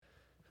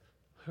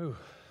Whew.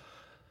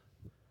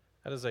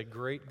 That is a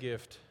great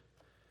gift,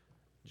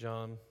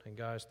 John. And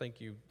guys, thank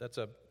you. That's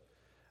a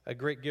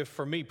great gift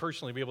for me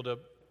personally, to be able to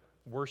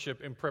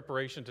worship in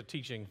preparation to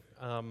teaching.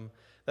 Those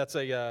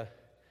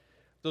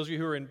of you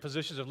who are in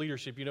positions of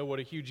leadership, you know what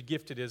a huge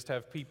gift it is to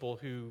have people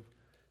who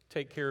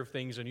take care of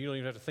things and you don't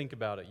even have to think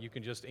about it. You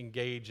can just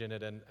engage in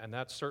it, and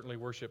that's certainly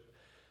worship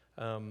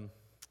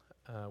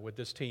with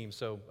this team.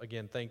 So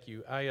again, thank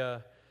you. I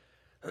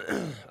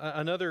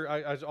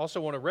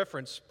also want to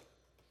reference.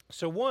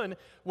 So one,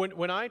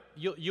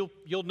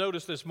 you'll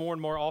notice this more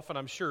and more often,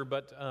 I'm sure,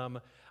 but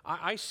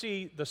I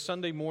see the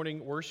Sunday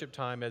morning worship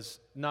time as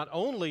not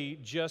only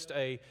just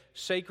a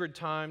sacred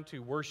time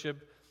to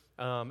worship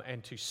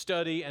and to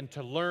study and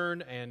to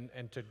learn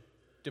and to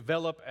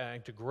develop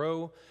and to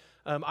grow.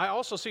 I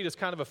also see it as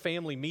kind of a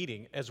family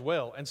meeting as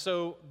well. And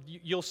so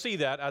you'll see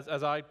that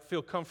as I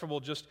feel comfortable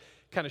just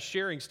kind of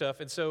sharing stuff.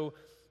 And so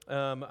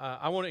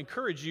I want to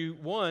encourage you,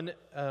 one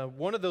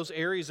of those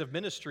areas of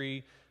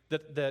ministry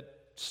that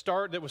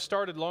was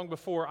started long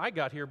before I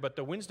got here, but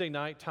the Wednesday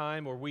night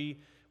time where we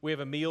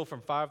have a meal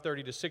from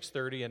 5:30 to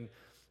 6:30.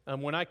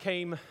 And when I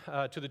came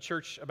to the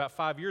church about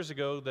 5 years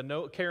ago,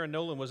 Karen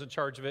Nolan was in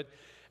charge of it.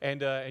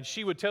 And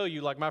she would tell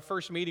you, like my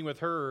first meeting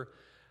with her,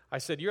 I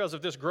said, "You realize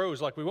if this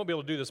grows, like we won't be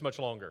able to do this much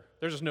longer.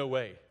 There's just no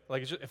way.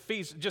 Like just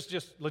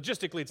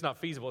logistically, it's not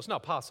feasible. It's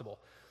not possible."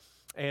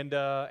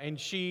 And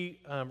she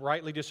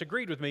rightly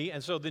disagreed with me.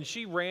 And so then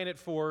she ran it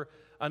for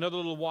another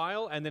little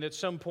while. And then at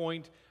some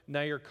point,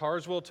 Nair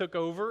Carswell took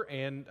over.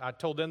 And I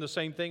told them the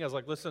same thing. I was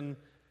like, "Listen,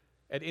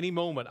 at any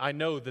moment, I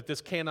know that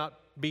this cannot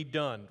be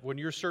done. When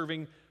you're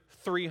serving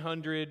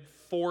 300,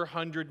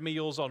 400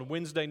 meals on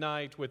Wednesday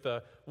night with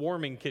a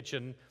warming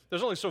kitchen,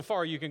 there's only so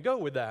far you can go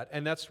with that."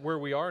 And that's where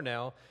we are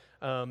now.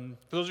 For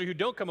those of you who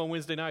don't come on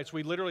Wednesday nights,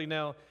 we literally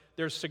now,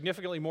 there's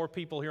significantly more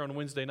people here on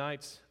Wednesday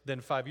nights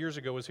than 5 years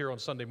ago was here on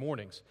Sunday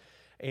mornings.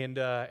 And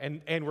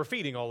we're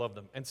feeding all of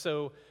them. And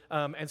so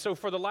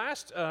for the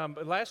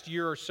last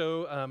year or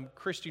so,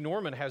 Christy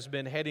Norman has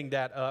been heading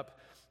that up,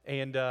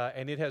 and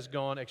it has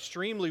gone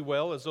extremely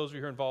well, as those of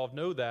you who are involved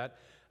know that.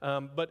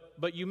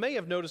 But you may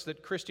have noticed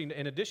that Christy,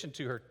 in addition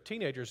to her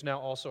teenagers, now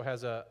also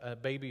has a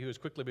baby who is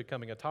quickly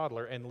becoming a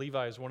toddler, and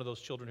Levi is one of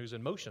those children who's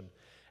in motion.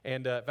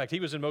 And in fact,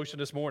 he was in motion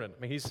this morning. I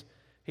mean,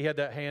 he had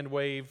that hand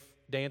wave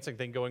dancing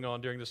thing going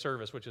on during the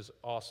service, which is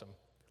awesome.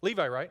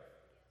 Levi, right?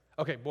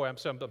 Okay, boy, I'm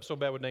so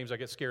bad with names, I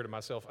get scared of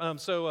myself.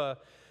 So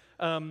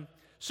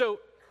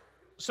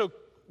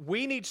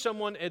we need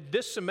someone at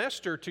this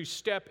semester to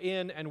step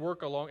in and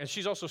work along. And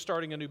she's also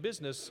starting a new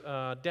business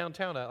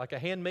downtown, like a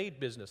handmade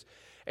business.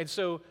 And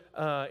so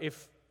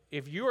if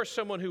you are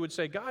someone who would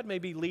say, "God may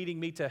be leading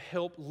me to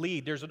help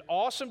lead," there's an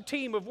awesome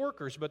team of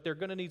workers, but they're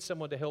going to need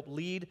someone to help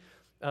lead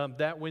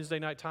that Wednesday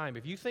night time.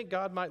 If you think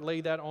God might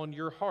lay that on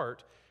your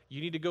heart, you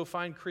need to go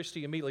find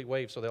Christy immediately.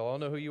 Wave so they'll all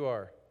know who you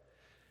are.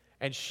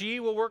 And she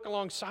will work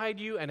alongside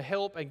you and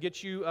help and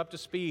get you up to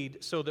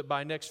speed so that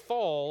by next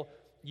fall,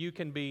 you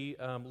can be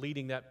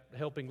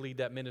helping lead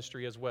that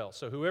ministry as well.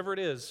 So whoever it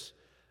is,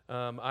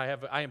 I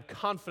am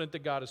confident that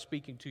God is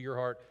speaking to your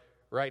heart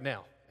right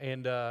now.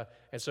 And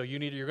so you're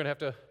going to have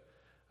to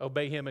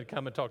obey him and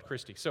come and talk to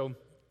Christy. So,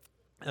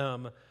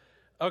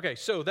 okay,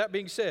 so that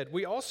being said,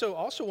 we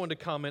also wanted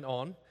to comment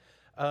on,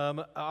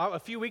 a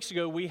few weeks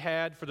ago we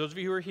had, for those of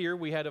you who are here,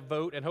 we had a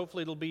vote, and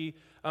hopefully it'll be,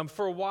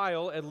 for a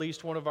while, at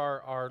least one of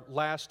our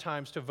last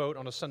times to vote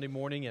on a Sunday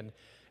morning.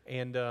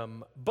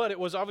 But it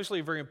was obviously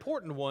a very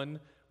important one.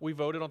 We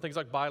voted on things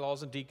like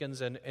bylaws and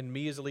deacons and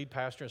me as a lead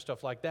pastor and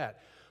stuff like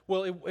that.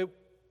 Well,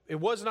 it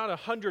was not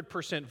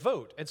 100%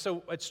 vote. And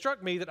so it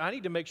struck me that I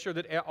need to make sure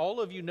that all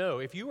of you know,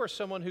 if you are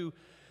someone who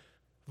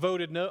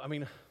voted no, I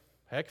mean,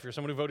 heck, if you're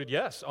someone who voted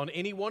yes on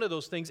any one of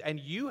those things, and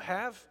you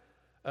have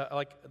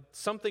like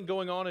something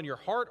going on in your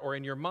heart or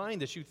in your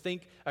mind that you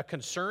think, a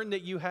concern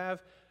that you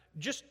have,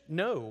 just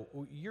know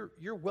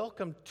you're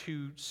welcome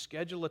to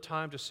schedule a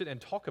time to sit and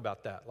talk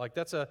about that. Like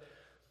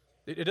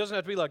it doesn't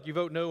have to be like you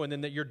vote no and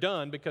then that you're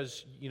done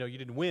because you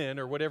didn't win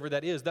or whatever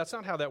that is. That's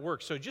not how that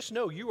works. So just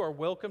know you are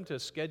welcome to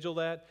schedule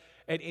that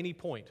at any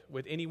point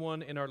with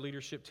anyone in our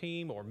leadership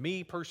team or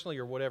me personally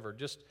or whatever.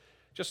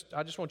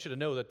 I just want you to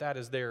know that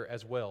is there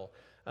as well.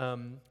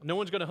 No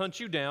one's going to hunt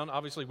you down.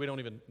 Obviously, we don't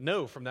even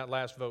know from that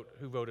last vote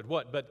who voted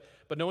what, but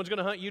no one's going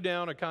to hunt you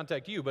down or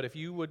contact you. But if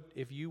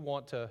you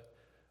want to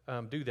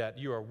do that,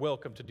 you are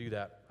welcome to do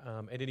that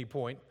at any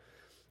point.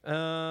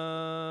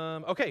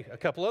 Okay, a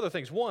couple other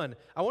things. One,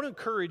 I want to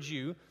encourage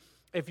you,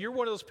 if you're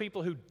one of those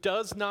people who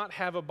does not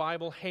have a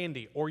Bible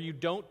handy or you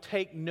don't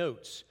take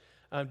notes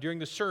during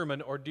the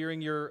sermon or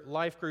during your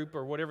life group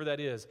or whatever that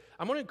is,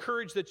 I'm going to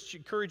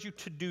encourage you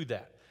to do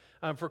that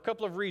for a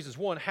couple of reasons.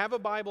 One, have a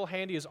Bible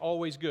handy is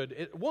always good.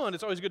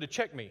 It's always good to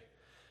check me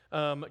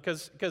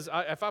because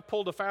if I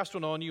pulled a fast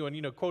one on you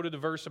and quoted a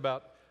verse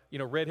about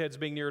redheads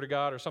being nearer to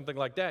God or something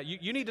like that,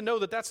 you need to know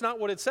that that's not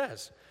what it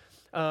says.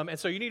 And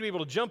so you need to be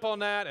able to jump on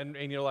that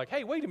and you're like,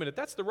 "Hey, wait a minute,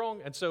 that's the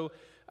wrong." And so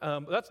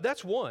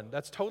that's one.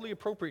 That's totally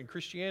appropriate in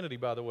Christianity,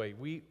 by the way.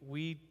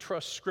 We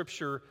trust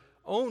Scripture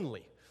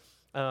only.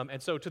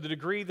 And so to the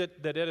degree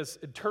that it is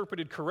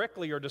interpreted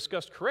correctly or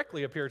discussed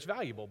correctly up here, it's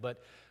valuable.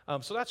 But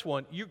so that's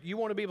one. You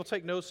want to be able to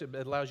take notes. It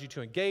allows you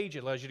to engage.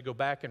 It allows you to go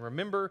back and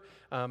remember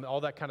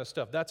all that kind of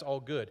stuff. That's all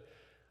good.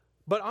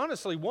 But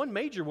honestly, one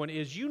major one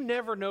is you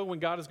never know when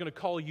God is going to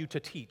call you to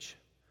teach.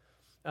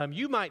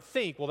 You might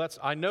think, well,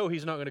 I know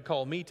He's not going to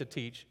call me to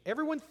teach.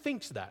 Everyone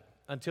thinks that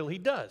until He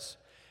does.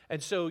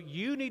 And so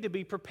you need to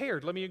be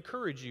prepared. Let me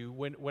encourage you.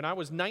 When I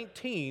was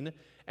 19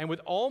 and with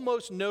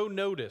almost no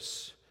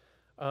notice,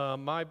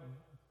 my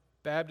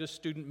Baptist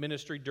student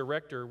ministry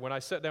director, when I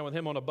sat down with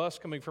him on a bus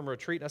coming from a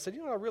retreat, I said,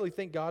 I really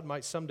think God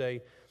might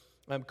someday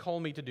call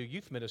me to do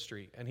youth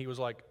ministry. And he was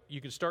like,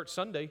 you can start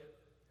Sunday.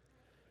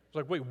 I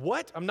was like, wait,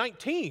 what? I'm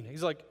 19.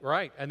 He's like,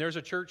 right. And there's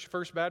a church,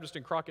 First Baptist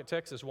in Crockett,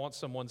 Texas, wants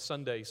someone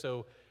Sunday.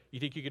 So you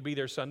think you could be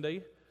there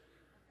Sunday?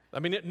 I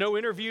mean, no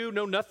interview,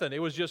 no nothing.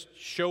 It was just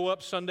show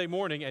up Sunday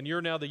morning, and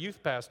you're now the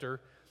youth pastor.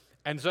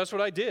 And so that's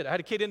what I did. I had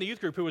a kid in the youth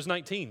group who was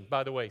 19,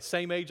 by the way.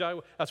 Same age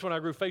that's when I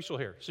grew facial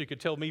hair, so you could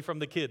tell me from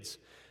the kids.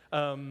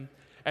 And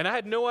I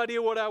had no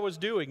idea what I was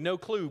doing, no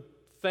clue.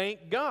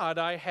 Thank God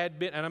I had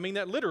been, and I mean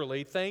that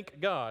literally,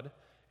 thank God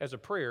as a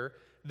prayer,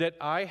 that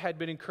I had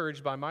been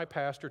encouraged by my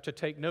pastor to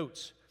take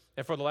notes.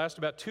 And for the last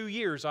about 2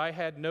 years, I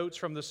had notes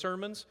from the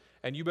sermons,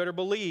 and you better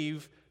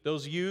believe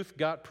those youth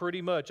got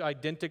pretty much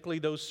identically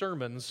those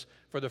sermons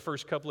for the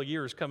first couple of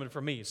years coming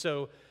from me.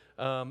 So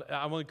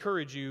I will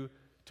encourage you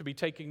to be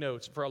taking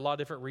notes for a lot of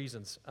different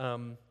reasons.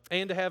 And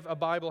to have a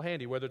Bible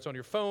handy, whether it's on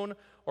your phone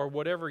or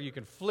whatever, you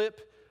can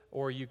flip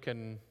or you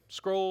can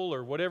scroll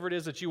or whatever it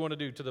is that you want to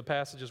do to the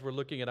passages we're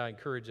looking at. I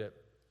encourage it.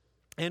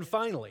 And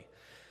finally,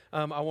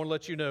 I want to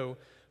let you know,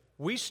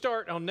 we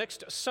start on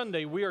next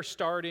Sunday, we are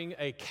starting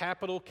a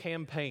capital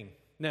campaign.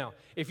 Now,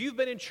 if you've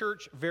been in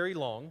church very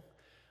long,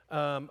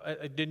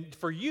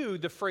 for you,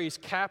 the phrase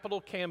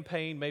capital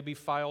campaign may be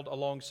filed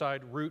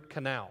alongside root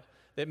canal.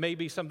 That may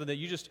be something that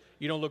you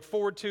don't look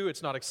forward to,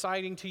 it's not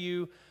exciting to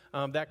you,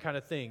 that kind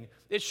of thing.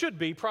 It should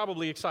be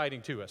probably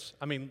exciting to us.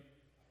 I mean,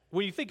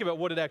 when you think about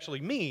what it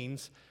actually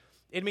means,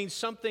 it means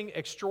something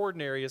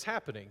extraordinary is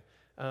happening.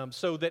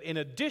 So that in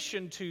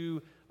addition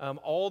to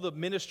all the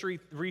ministry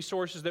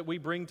resources that we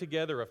bring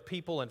together of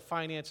people and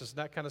finances and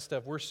that kind of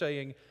stuff, we're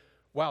saying,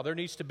 wow, there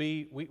needs to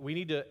be,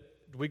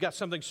 we got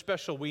something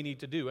special we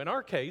need to do. In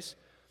our case,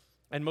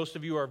 and most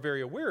of you are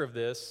very aware of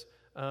this,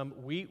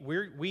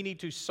 we need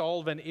to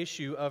solve an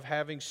issue of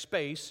having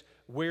space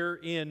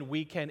wherein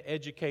we can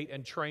educate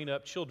and train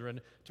up children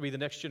to be the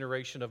next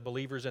generation of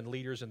believers and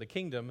leaders in the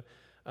kingdom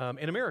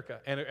in America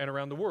and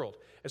around the world.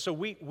 And so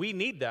we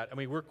need that. I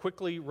mean, we're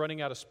quickly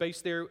running out of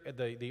space there.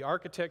 The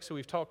architects who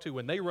we've talked to,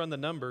 when they run the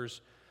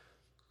numbers,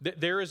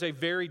 there is a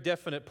very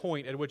definite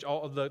point at which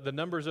all of the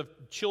numbers of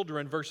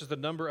children versus the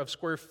number of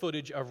square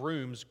footage of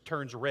rooms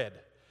turns red.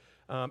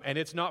 And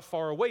it's not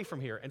far away from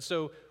here. And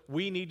so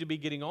we need to be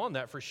getting on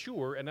that for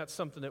sure, and that's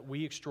something that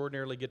we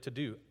extraordinarily get to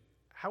do.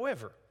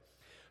 However,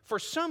 for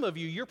some of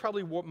you, you're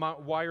probably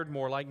wired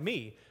more like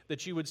me,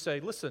 that you would say,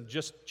 listen,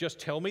 just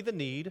tell me the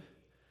need,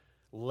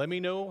 let me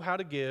know how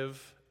to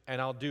give,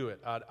 and I'll do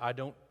it. I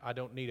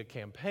don't need a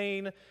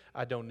campaign.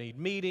 I don't need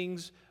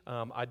meetings.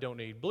 I don't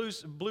need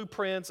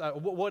blueprints.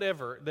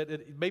 Whatever.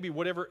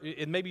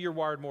 Maybe you're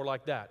wired more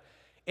like that.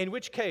 In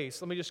which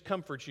case, let me just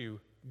comfort you.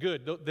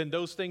 Good. Then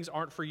those things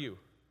aren't for you.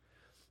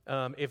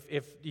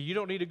 If you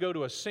don't need to go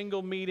to a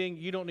single meeting,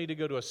 you don't need to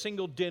go to a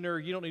single dinner,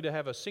 you don't need to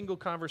have a single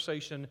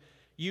conversation.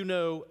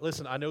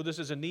 Listen, I know this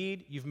is a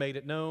need. You've made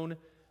it known,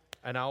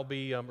 and I'll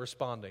be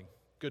responding.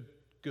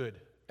 Good.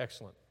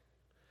 Excellent.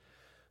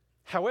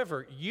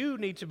 However, you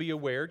need to be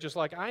aware, just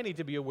like I need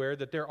to be aware,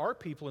 that there are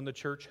people in the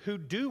church who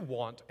do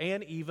want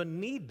and even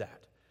need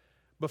that.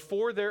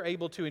 Before they're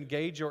able to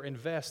engage or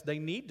invest, they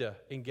need to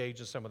engage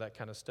in some of that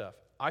kind of stuff.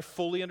 I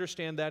fully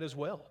understand that as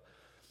well.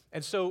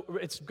 And so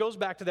it goes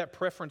back to that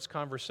preference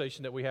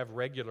conversation that we have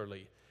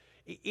regularly.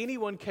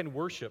 Anyone can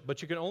worship,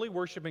 but you can only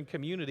worship in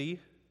community.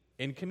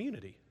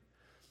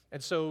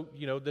 And so,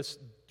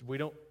 we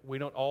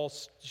don't all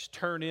just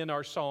turn in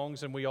our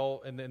songs and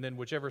then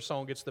whichever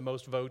song gets the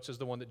most votes is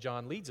the one that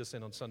John leads us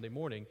in on Sunday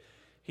morning.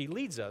 He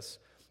leads us.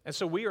 And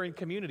so we are in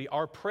community.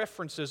 Our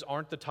preferences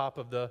aren't the top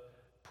of the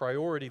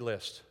priority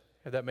list,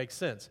 if that makes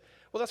sense.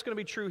 Well, that's going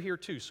to be true here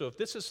too. So if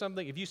this is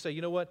something, if you say,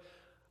 you know what,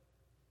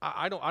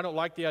 I don't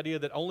like the idea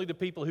that only the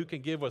people who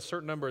can give a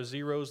certain number of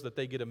zeros that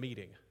they get a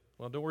meeting.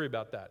 Well, don't worry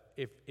about that.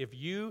 If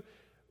you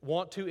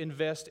want to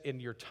invest in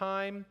your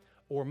time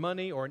or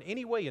money or in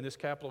any way in this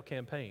capital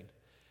campaign,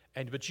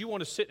 but you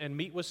want to sit and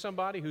meet with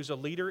somebody who's a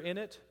leader in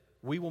it,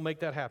 we will make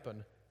that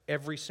happen,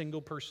 every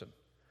single person.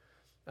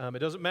 It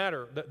doesn't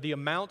matter. The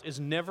amount is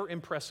never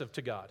impressive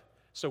to God.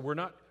 So we're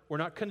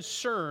not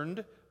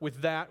concerned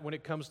with that when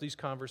it comes to these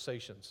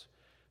conversations.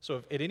 So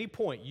if at any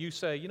point you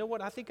say, you know what,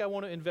 I think I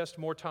want to invest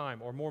more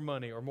time or more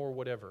money or more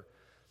whatever.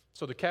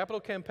 So the capital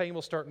campaign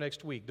will start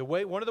next week.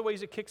 One of the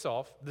ways it kicks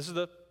off, this is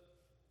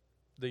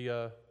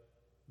the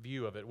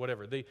view of it,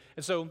 whatever. The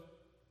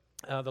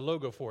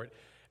logo for it.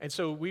 And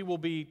so we will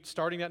be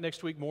starting that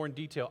next week more in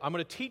detail. I'm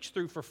going to teach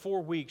through for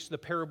 4 weeks the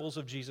parables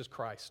of Jesus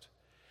Christ.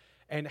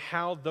 and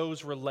how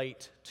those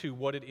relate to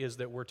what it is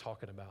that we're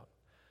talking about.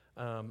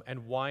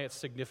 And why it's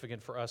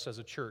significant for us as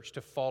a church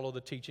to follow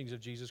the teachings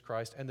of Jesus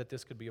Christ and that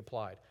this could be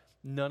applied.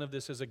 None of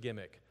this is a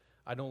gimmick.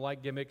 I don't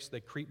like gimmicks. They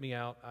creep me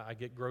out. I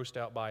get grossed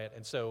out by it.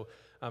 And so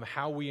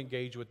how we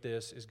engage with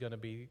this is going to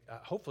be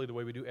hopefully the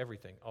way we do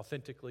everything,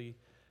 authentically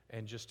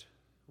and just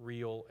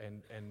real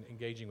and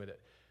engaging with it.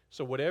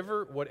 So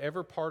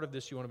whatever part of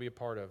this you want to be a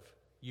part of,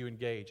 you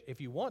engage.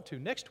 If you want to,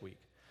 next week,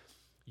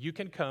 you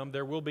can come.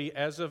 There will be,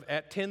 as of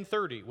at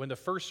 10:30, when the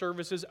first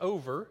service is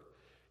over,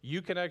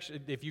 you can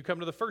actually, if you come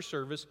to the first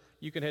service,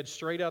 you can head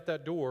straight out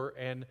that door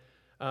and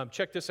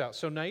check this out.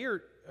 So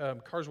Nair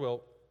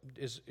Carswell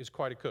is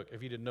quite a cook,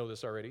 if you didn't know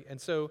this already. And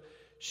so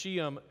she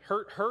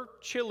her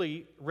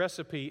chili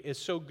recipe is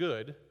so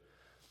good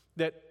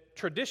that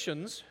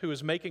Traditions, who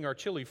is making our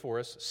chili for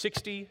us,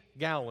 60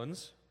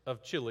 gallons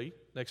of chili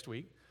next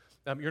week.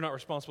 You're not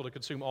responsible to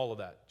consume all of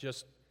that,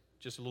 just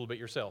a little bit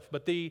yourself.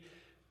 But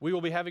we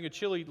will be having a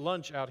chili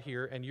lunch out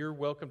here, and you're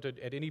welcome to,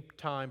 at any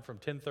time from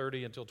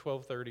 10:30 until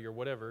 12:30 or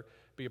whatever,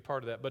 be a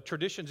part of that. But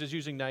Traditions is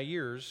using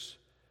Nair's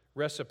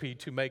recipe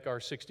to make our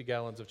 60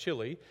 gallons of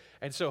chili.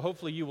 And so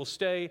hopefully you will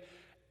stay.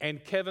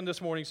 And Kevin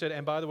this morning said,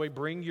 and by the way,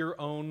 bring your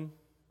own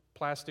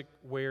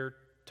plasticware,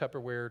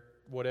 Tupperware,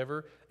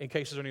 whatever, in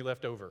case there's any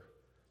left over,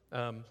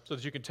 so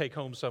that you can take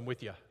home some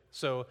with you.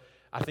 So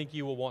I think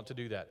you will want to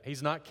do that.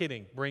 He's not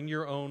kidding. Bring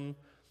your own,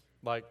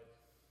 whatever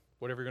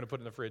you're going to put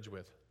in the fridge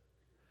with.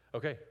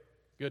 Okay,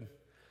 good.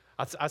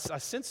 I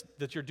sense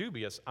that you're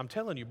dubious. I'm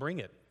telling you, bring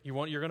it.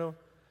 You're going to?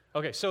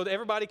 Okay, so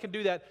everybody can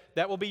do that.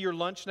 That will be your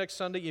lunch next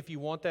Sunday. If you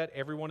want that,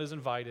 everyone is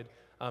invited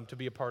to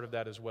be a part of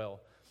that as well.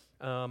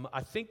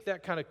 I think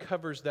that kind of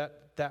covers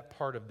that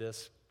part of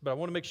this, but I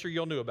want to make sure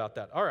you all knew about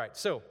that. All right,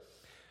 so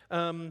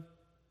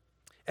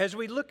as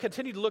we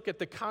continue to look at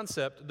the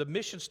concept, the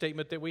mission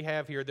statement that we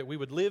have here, that we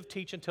would live,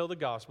 teach, and tell the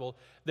gospel,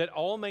 that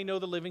all may know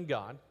the living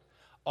God,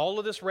 all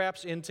of this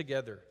wraps in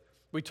together.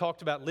 We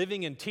talked about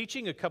living and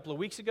teaching a couple of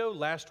weeks ago.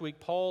 Last week,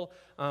 Paul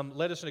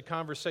led us in a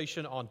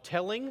conversation on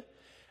telling.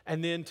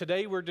 And then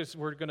today, we're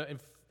going to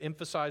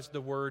emphasize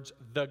the words,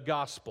 the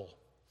gospel.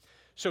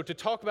 So to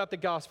talk about the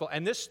gospel,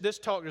 and this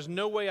talk, there's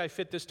no way I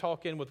fit this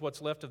talk in with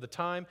what's left of the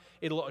time.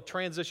 It'll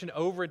transition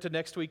over into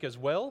next week as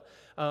well.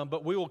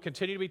 But we will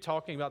continue to be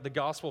talking about the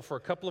gospel for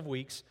a couple of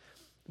weeks.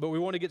 But we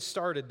want to get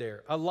started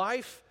there. A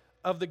life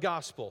of the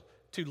gospel.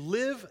 To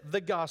live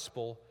the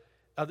gospel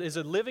is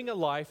living a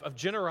life of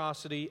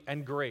generosity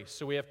and grace.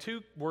 So we have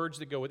two words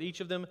that go with each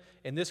of them.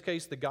 In this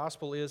case, the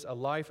gospel is a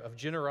life of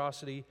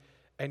generosity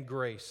and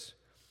grace.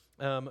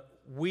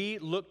 We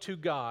look to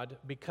God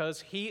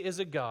because He is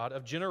a God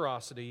of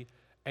generosity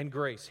and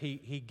grace.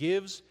 He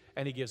gives,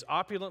 and He gives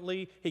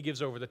opulently. He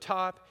gives over the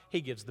top.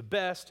 He gives the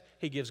best.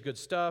 He gives good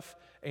stuff.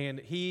 And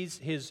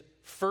His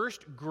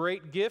first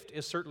great gift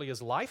is certainly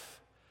His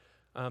life,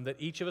 that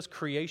each of us,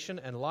 creation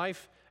and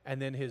life,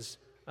 and then His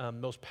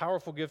most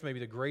powerful gift, maybe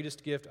the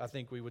greatest gift, I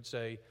think we would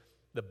say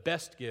the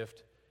best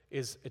gift,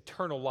 is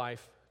eternal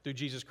life through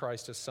Jesus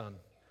Christ, His Son.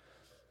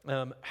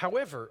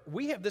 However,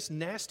 we have this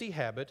nasty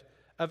habit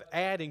of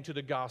adding to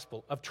the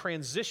gospel, of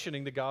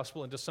transitioning the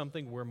gospel into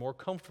something we're more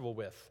comfortable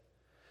with.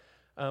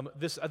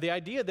 The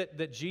idea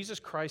that Jesus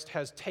Christ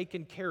has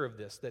taken care of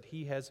this, that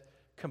He has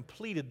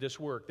completed this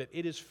work, that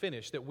it is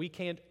finished, that we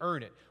can't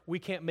earn it, we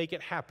can't make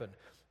it happen.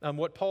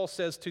 What Paul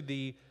says to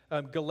the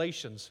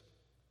Galatians,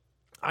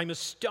 I'm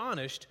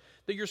astonished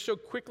that you're so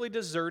quickly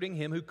deserting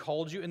Him who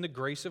called you in the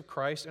grace of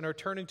Christ and are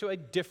turning to a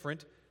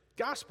different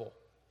gospel.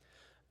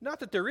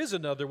 Not that there is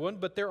another one,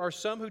 but there are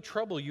some who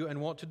trouble you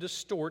and want to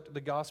distort the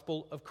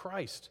gospel of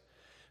Christ.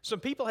 Some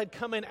people had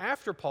come in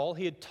after Paul.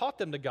 He had taught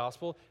them the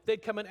gospel.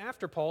 They'd come in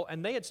after Paul,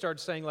 and they had started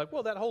saying,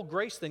 well, that whole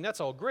grace thing, that's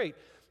all great,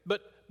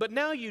 but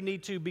now you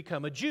need to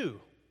become a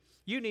Jew.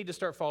 You need to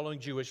start following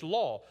Jewish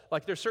law.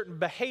 Like there's certain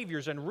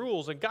behaviors and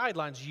rules and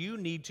guidelines you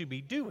need to be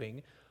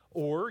doing,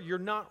 or you're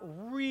not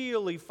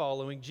really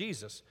following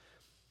Jesus.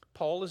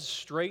 Paul is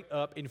straight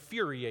up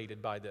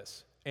infuriated by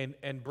this.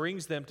 And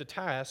brings them to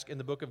task in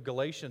the book of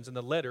Galatians, in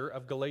the letter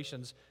of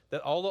Galatians,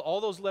 that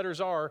all those letters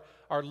are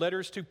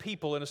letters to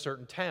people in a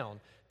certain town.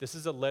 This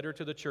is a letter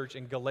to the church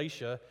in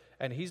Galatia,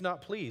 and he's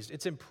not pleased.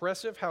 It's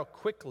impressive how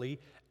quickly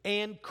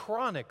and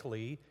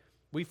chronically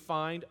we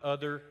find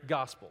other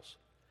gospels.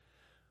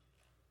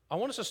 I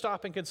want us to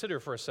stop and consider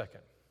for a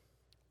second.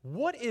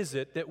 What is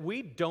it that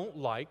we don't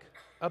like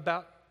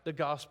about the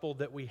gospel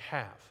that we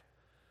have?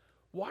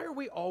 Why are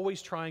we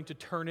always trying to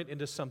turn it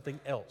into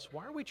something else?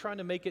 Why are we trying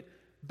to make it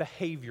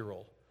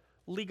behavioral,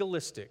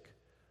 legalistic,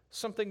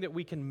 something that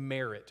we can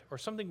merit, or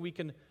something we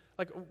can,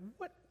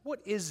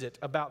 what is it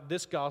about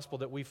this gospel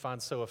that we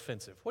find so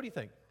offensive? What do you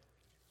think?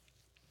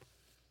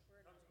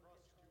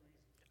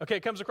 Okay, it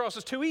comes across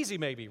as too easy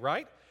maybe,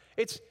 right?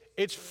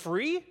 It's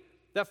free.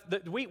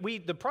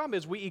 The problem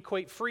is we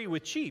equate free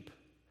with cheap,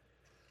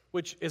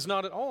 which is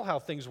not at all how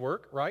things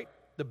work, right?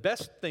 The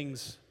best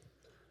things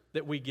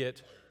that we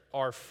get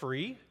are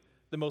free.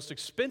 The most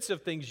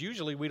expensive things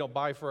usually we don't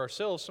buy for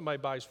ourselves, somebody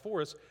buys for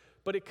us,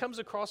 but it comes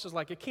across as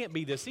like it can't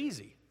be this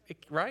easy,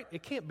 right?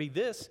 It can't be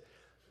this.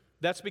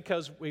 That's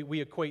because we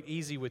equate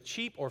easy with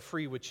cheap or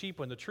free with cheap,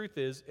 when the truth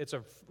is it's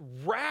a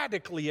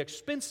radically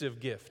expensive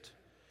gift.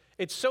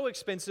 It's so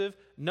expensive,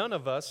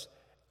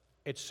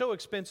 it's so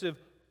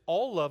expensive,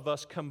 all of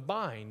us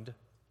combined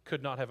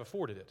could not have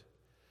afforded it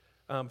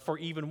for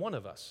even one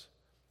of us.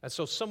 And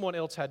so someone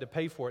else had to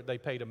pay for it. They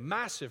paid a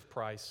massive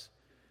price.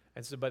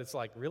 And so, but it's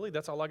like, really?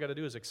 That's all I got to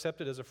do is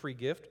accept it as a free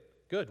gift?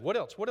 Good. What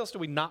else? What else do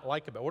we not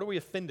like about it? What are we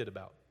offended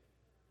about?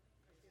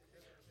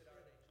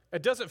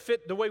 It doesn't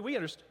fit the way we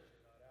understand.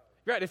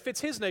 Right. It fits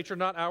his nature,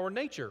 not our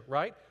nature,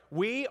 right?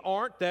 We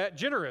aren't that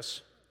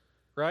generous,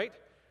 right?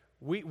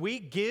 We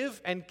give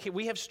and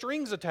we have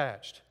strings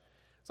attached.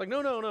 It's like,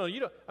 no, you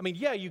don't. I mean,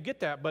 yeah, you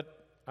get that,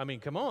 but I mean,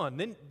 come on.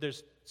 Then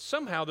there's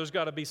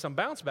got to be some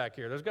bounce back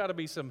here. There's got to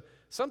be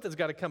something's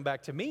got to come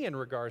back to me in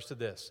regards to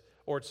this.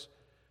 Or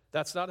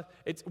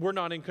we're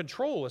not in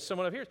control. As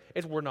someone up here,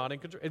 we're not in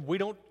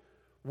control.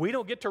 We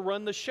don't get to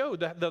run the show.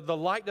 The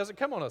light doesn't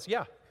come on us.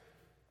 Yeah.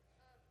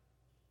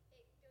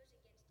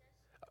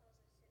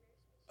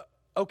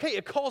 Okay,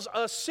 it calls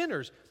us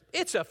sinners.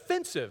 It's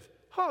offensive.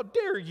 How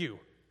dare you,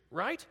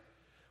 right?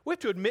 We have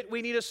to admit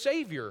we need a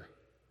Savior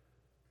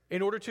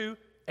in order to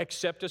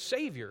accept a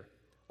Savior.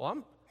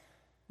 Well,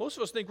 most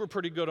of us think we're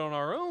pretty good on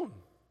our own,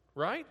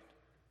 right?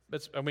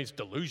 It's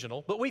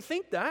delusional, but we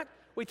think that.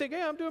 We think,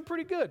 hey, I'm doing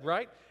pretty good,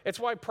 right? It's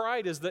why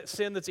pride is that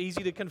sin that's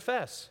easy to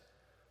confess.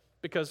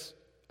 Because,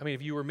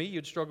 if you were me,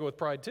 you'd struggle with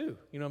pride too.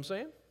 You know what I'm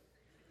saying?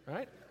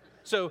 Right?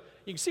 So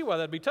you can see why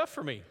that'd be tough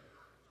for me.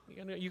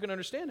 You can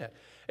understand that.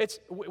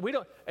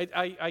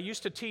 I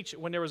used to teach,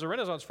 when there was a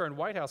Renaissance fair in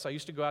White House, I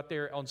used to go out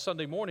there on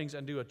Sunday mornings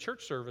and do a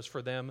church service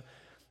for them.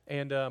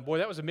 And boy,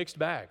 that was a mixed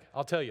bag,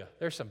 I'll tell you.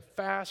 There's some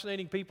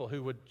fascinating people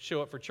who would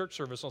show up for church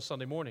service on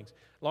Sunday mornings.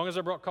 As long as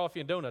I brought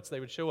coffee and donuts, they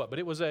would show up. But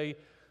it was a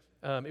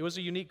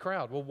unique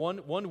crowd. Well,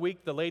 one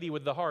week, the lady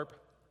with the harp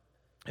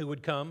who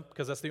would come,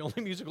 because that's the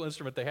only musical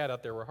instrument they had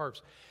out there were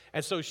harps.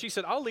 And so she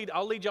said, I'll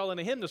lead y'all in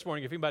a hymn this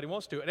morning if anybody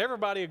wants to. And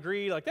everybody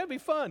agreed, like, that'd be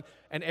fun.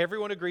 And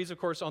everyone agrees, of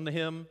course, on the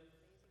hymn,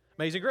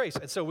 Amazing Grace.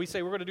 And so we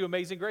say, we're going to do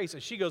Amazing Grace.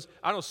 And she goes,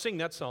 I don't sing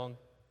that song.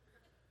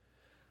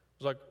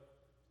 I was like,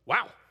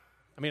 wow.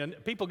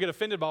 People get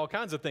offended by all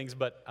kinds of things,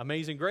 but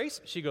Amazing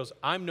Grace? She goes,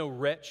 I'm no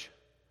wretch.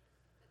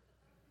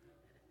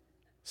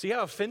 See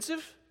how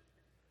offensive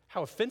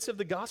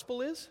the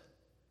gospel is?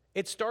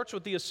 It starts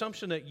with the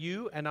assumption that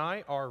you and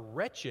I are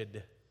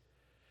wretched.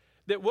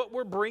 That what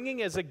we're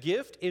bringing as a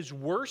gift is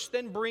worse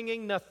than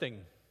bringing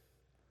nothing.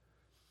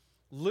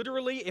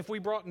 Literally, if we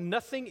brought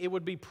nothing, it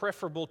would be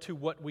preferable to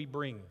what we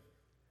bring.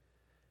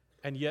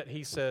 And yet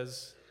he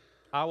says,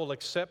 I will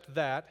accept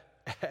that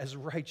as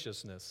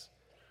righteousness.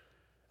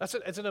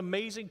 It's an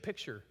amazing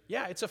picture.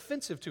 Yeah, it's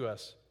offensive to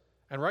us,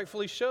 and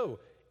rightfully so.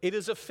 It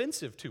is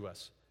offensive to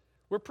us.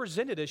 We're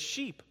presented as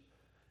sheep.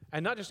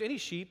 And not just any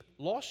sheep,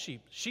 lost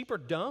sheep. Sheep are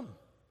dumb.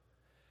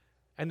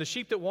 And the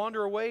sheep that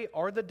wander away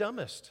are the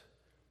dumbest.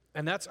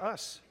 And that's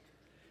us.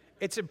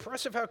 It's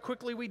impressive how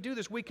quickly we do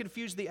this. We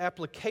confuse the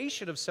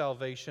application of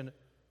salvation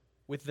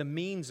with the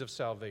means of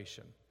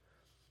salvation.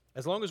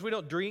 As long as we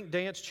don't drink,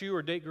 dance, chew,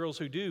 or date girls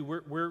who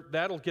do,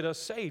 that'll get us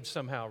saved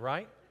somehow,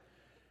 right?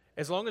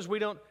 As long as we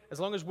don't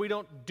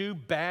do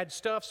bad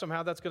stuff,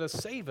 somehow that's going to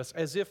save us,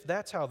 as if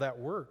that's how that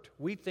worked.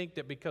 We think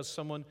that because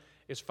someone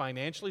is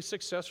financially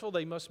successful,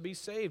 they must be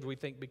saved. We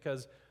think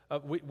because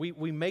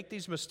we make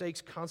these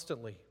mistakes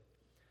constantly.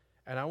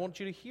 And I want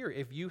you to hear,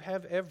 if you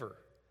have ever,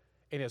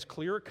 in as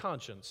clear a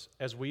conscience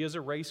as we as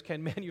a race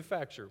can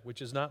manufacture,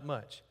 which is not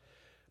much,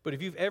 but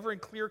if you've ever in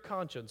clear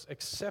conscience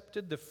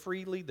accepted the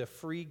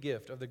free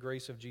gift of the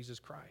grace of Jesus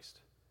Christ,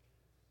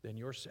 then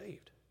you're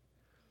saved.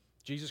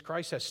 Jesus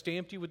Christ has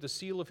stamped you with the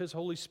seal of His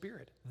Holy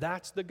Spirit.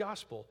 That's the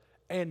gospel,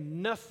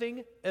 and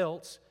nothing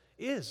else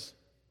is.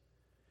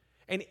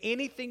 And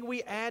anything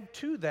we add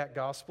to that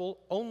gospel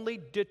only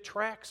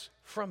detracts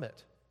from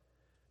it.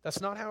 That's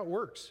not how it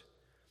works.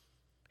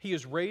 He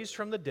is raised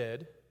from the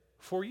dead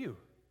for you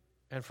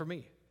and for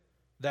me.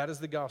 That is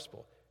the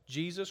gospel.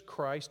 Jesus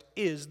Christ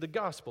is the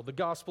gospel. The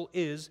gospel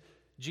is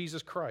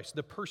Jesus Christ,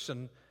 the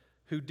person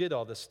who did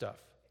all this stuff.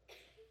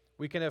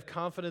 We can have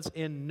confidence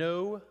in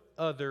no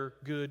other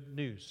good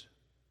news,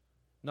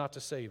 not to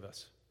save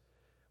us.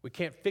 We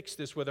can't fix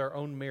this with our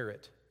own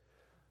merit.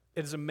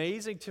 It is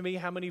amazing to me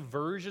how many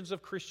versions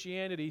of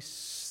Christianity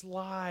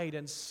slide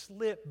and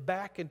slip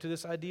back into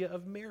this idea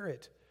of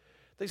merit.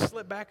 They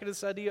slip back into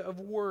this idea of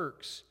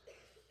works.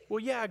 Well,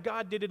 yeah,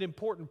 God did an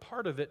important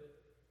part of it,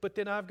 but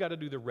then I've got to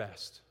do the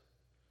rest.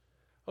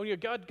 Oh, yeah,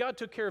 God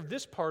took care of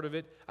this part of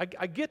it.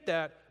 I get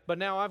that, but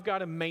now I've got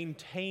to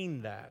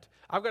maintain that.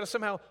 I've got to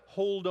somehow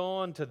hold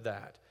on to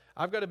that.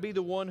 I've got to be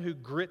the one who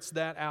grits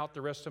that out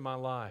the rest of my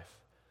life.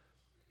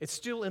 It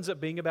still ends up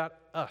being about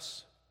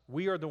us.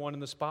 We are the one in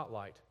the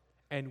spotlight,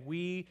 and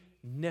we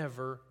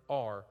never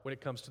are when it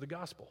comes to the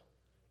gospel.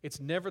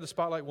 The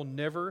spotlight will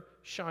never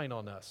shine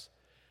on us.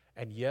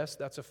 And yes,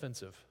 that's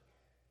offensive.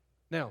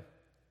 Now,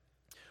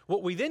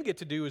 what we then get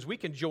to do is we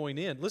can join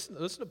in. Listen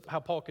to how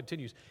Paul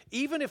continues.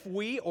 Even if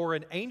we or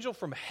an angel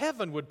from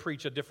heaven would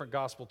preach a different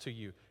gospel to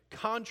you,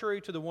 contrary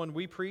to the one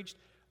we preached,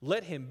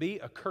 let him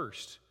be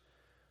accursed.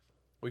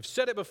 We've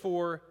said it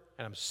before,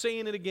 and I'm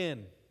saying it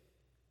again.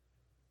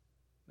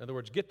 In other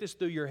words, get this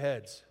through your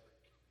heads.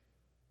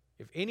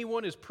 If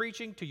anyone is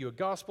preaching to you a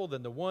gospel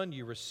than the one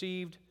you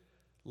received,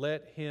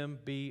 let him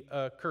be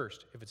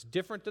accursed. If it's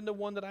different than the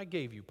one that I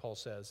gave you, Paul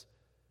says,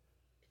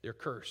 they're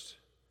cursed.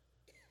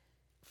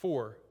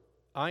 4,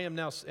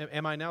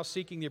 am I now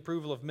seeking the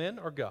approval of men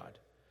or God?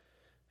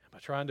 Am I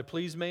trying to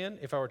please man?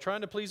 If I were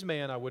trying to please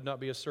man, I would not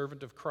be a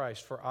servant of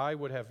Christ, for I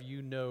would have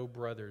you know,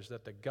 brothers,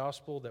 that the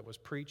gospel that was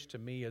preached to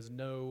me is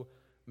no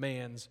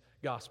man's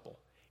gospel.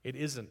 It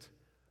isn't.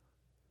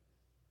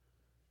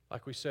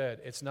 Like we said,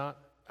 it's not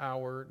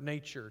our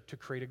nature to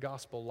create a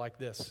gospel like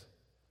this.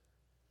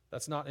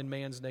 That's not in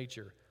man's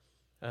nature.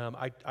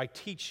 I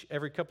teach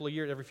every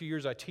few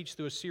years, I teach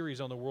through a series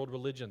on the world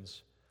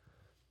religions.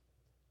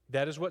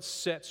 That is what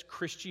sets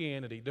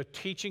Christianity, the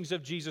teachings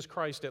of Jesus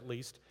Christ at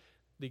least,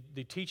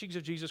 the teachings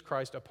of Jesus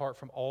Christ apart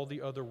from all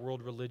the other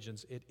world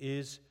religions. It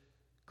is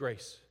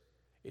grace.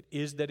 It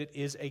is that it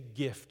is a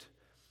gift.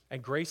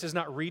 And grace is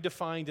not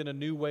redefined in a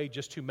new way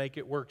just to make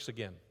it works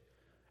again.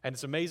 And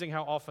it's amazing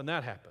how often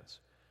that happens.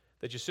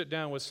 That you sit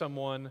down with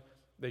someone,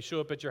 they show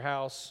up at your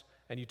house,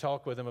 and you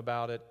talk with them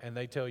about it, and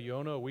they tell you,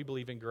 oh no, we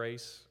believe in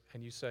grace.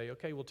 And you say,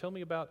 okay, well tell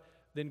me about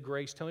then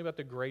grace. Tell me about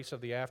the grace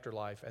of the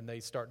afterlife. And they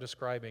start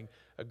describing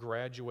a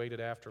graduated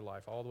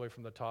afterlife all the way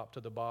from the top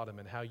to the bottom,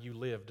 and how you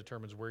live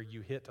determines where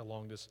you hit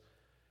along this.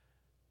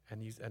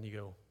 And you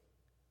go,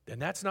 then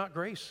that's not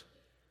grace.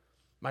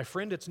 My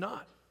friend, it's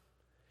not.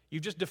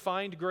 You've just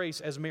defined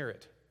grace as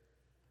merit.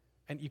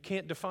 And you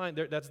can't define,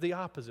 that's the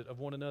opposite of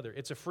one another.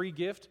 It's a free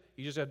gift,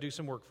 you just have to do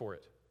some work for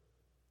it.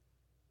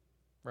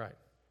 Right.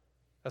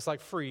 That's like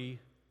free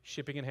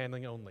shipping and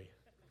handling only,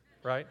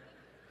 right?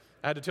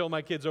 I had to tell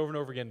my kids over and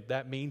over again,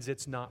 that means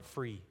it's not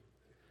free.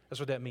 That's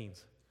what that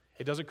means.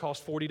 It doesn't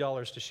cost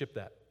 $40 to ship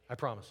that, I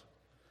promise.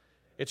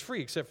 It's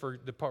free except for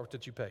the part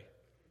that you pay.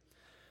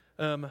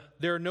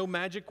 There are no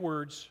magic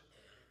words.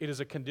 It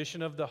is a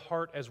condition of the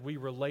heart as we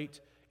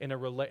relate, and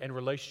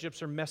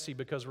relationships are messy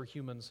because we're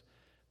humans.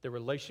 The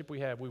relationship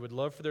we have, we would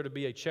love for there to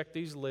be a check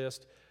these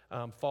list,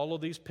 follow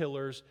these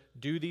pillars,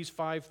 do these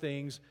 5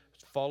 things,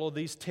 follow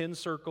these 10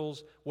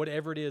 circles,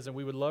 whatever it is, and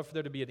we would love for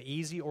there to be an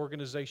easy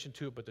organization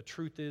to it, but the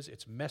truth is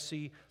it's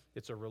messy,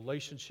 it's a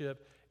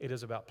relationship, it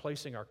is about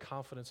placing our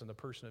confidence in the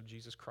person of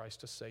Jesus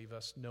Christ to save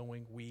us,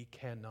 knowing we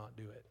cannot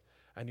do it,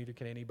 and neither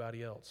can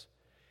anybody else.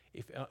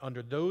 If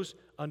under those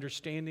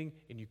understanding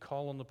and you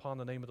call upon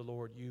the name of the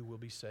Lord, you will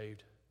be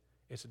saved.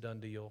 It's a done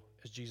deal.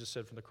 As Jesus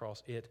said from the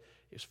cross, it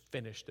is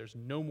finished. There's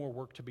no more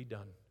work to be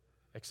done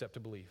except to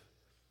believe.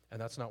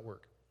 And that's not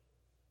work.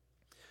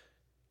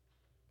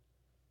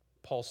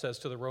 Paul says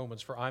to the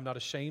Romans, for I'm not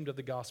ashamed of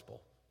the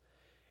gospel.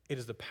 It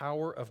is the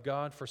power of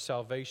God for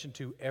salvation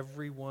to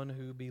everyone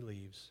who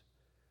believes,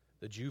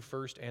 the Jew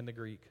first and the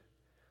Greek.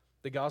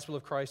 The gospel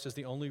of Christ is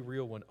the only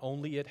real one.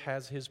 Only it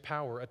has his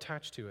power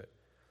attached to it.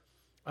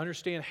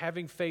 Understand,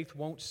 having faith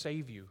won't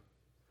save you.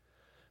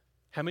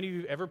 How many of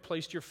you have ever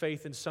placed your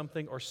faith in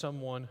something or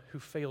someone who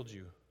failed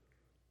you?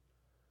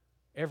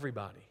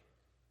 Everybody.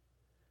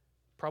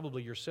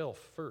 Probably yourself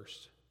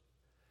first.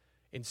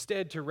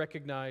 Instead, to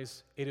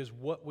recognize it is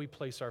what we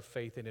place our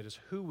faith in, it is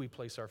who we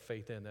place our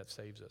faith in that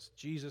saves us.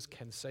 Jesus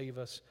can save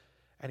us,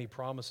 and he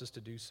promises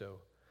to do so.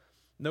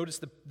 Notice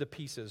the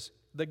pieces.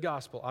 The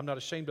gospel. I'm not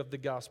ashamed of the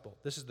gospel.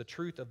 This is the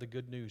truth of the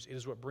good news. It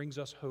is what brings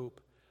us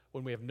hope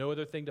when we have no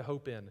other thing to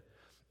hope in.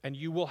 And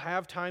you will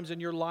have times in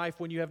your life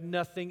when you have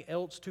nothing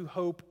else to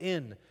hope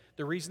in.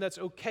 The reason that's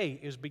okay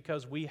is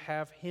because we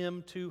have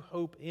him to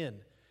hope in.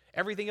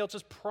 Everything else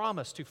is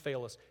promised to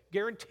fail us,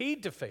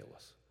 guaranteed to fail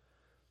us.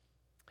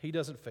 He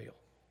doesn't fail,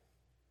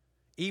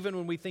 even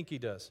when we think he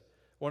does.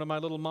 One of my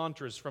little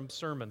mantras from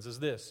sermons is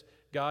this: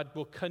 God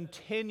will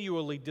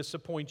continually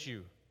disappoint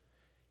you.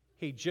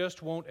 He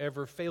just won't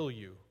ever fail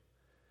you.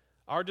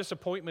 Our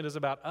disappointment is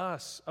about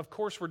us. Of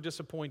course we're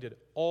disappointed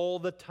all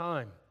the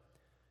time.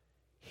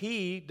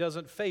 He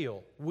doesn't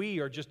fail. We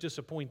are just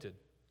disappointed.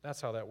 That's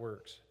how that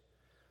works.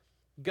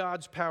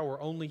 God's power,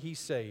 only he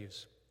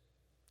saves.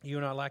 You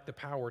and I lack the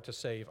power to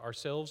save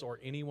ourselves or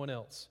anyone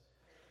else.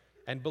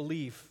 And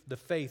belief, the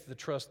faith, the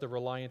trust, the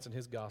reliance in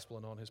his gospel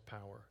and on his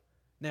power.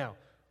 Now,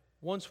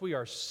 once we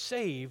are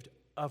saved,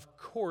 of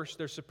course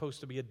there's supposed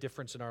to be a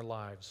difference in our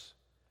lives.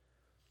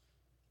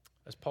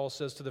 As Paul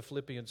says to the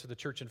Philippians, to the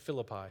church in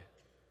Philippi,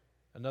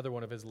 another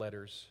one of his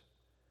letters,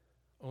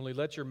 only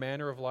let your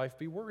manner of life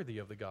be worthy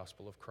of the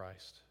gospel of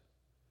Christ.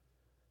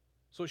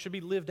 So it should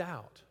be lived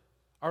out.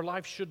 Our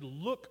life should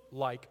look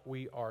like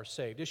we are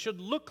saved. It should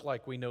look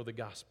like we know the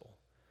gospel.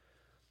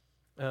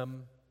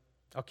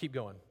 I'll keep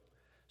going.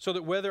 So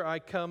that whether I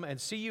come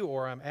and see you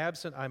or I'm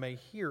absent, I may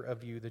hear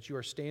of you that you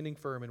are standing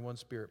firm in one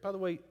spirit. By the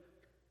way,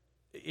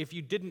 if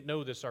you didn't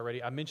know this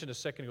already, I mentioned a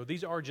second ago,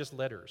 these are just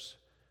letters.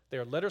 They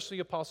are letters from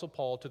the Apostle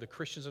Paul to the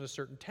Christians in a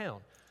certain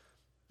town.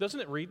 Doesn't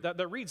it read?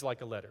 That reads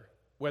like a letter.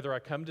 Whether I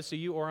come to see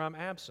you or I'm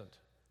absent.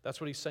 That's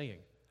what he's saying.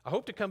 I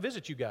hope to come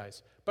visit you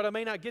guys, but I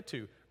may not get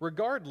to.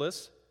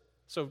 Regardless,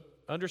 so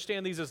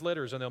understand these as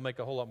letters and they'll make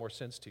a whole lot more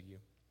sense to you.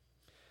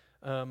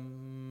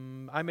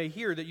 I may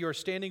hear that you are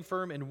standing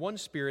firm in one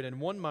spirit and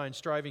one mind,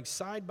 striving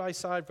side by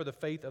side for the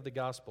faith of the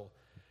gospel.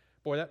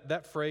 Boy,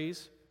 that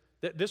phrase,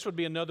 this would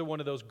be another one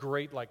of those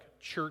great like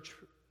church,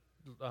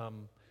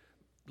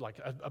 like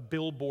a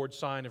billboard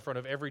sign in front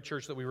of every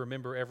church that we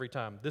remember every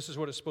time. This is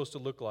what it's supposed to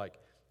look like.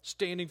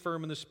 Standing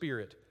firm in the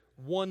spirit,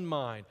 one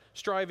mind,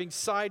 striving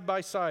side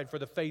by side for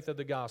the faith of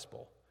the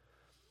gospel.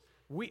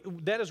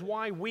 That is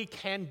why we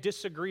can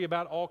disagree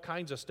about all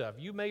kinds of stuff.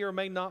 You may or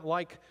may not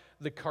like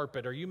the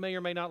carpet, or you may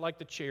or may not like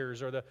the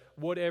chairs, or the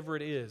whatever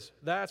it is.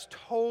 That's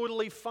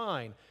totally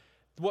fine.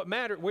 What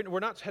matters, we're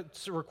not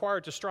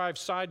required to strive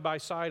side by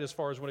side as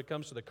far as when it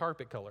comes to the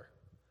carpet color.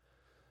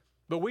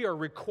 But we are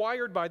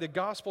required by the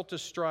gospel to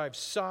strive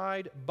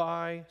side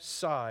by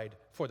side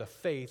for the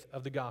faith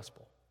of the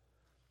gospel.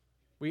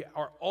 We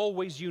are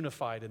always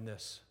unified in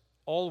this,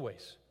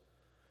 always.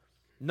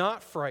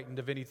 Not frightened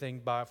of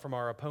anything from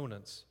our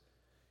opponents.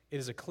 It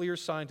is a clear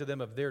sign to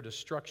them of their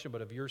destruction,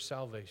 but of your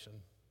salvation,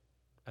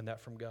 and that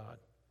from God.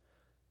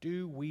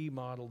 Do we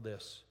model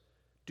this?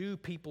 Do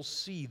people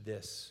see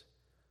this?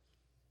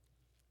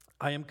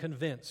 I am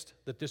convinced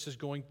that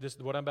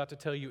what I'm about to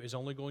tell you is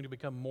only going to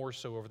become more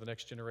so over the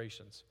next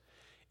generations.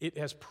 It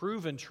has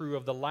proven true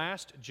of the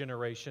last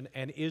generation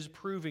and is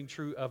proving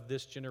true of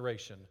this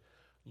generation.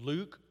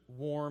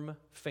 Lukewarm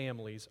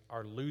families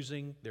are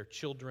losing their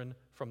children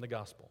from the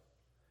gospel.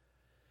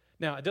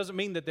 Now, it doesn't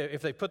mean that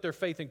if they put their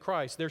faith in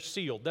Christ, they're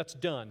sealed. That's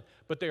done.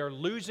 But they are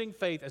losing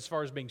faith as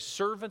far as being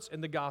servants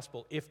in the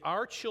gospel. If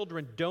our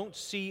children don't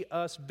see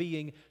us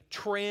being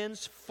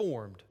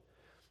transformed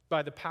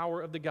by the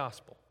power of the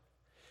gospel,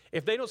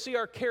 if they don't see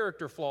our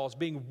character flaws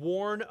being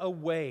worn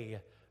away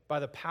by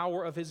the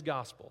power of His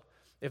gospel,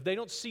 if they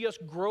don't see us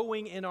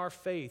growing in our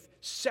faith,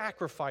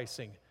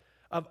 sacrificing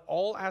of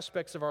all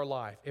aspects of our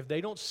life, if they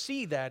don't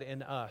see that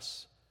in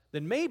us,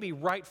 then maybe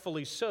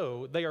rightfully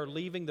so, they are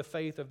leaving the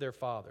faith of their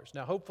fathers.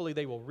 Now, hopefully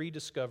they will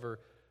rediscover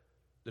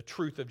the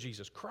truth of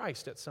Jesus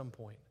Christ at some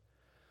point.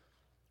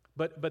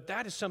 But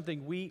that is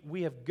something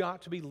we have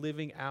got to be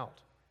living out.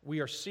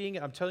 We are seeing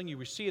it, I'm telling you,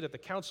 we see it at the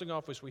counseling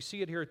office, we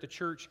see it here at the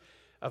church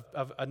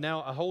of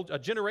now a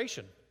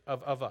generation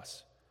of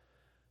us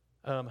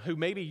who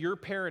maybe your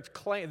parents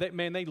claim that,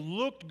 man, they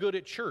looked good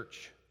at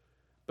church,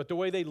 but the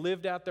way they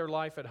lived out their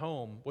life at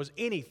home was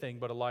anything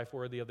but a life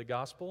worthy of the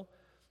gospel.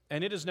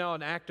 And it is now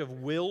an act of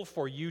will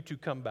for you to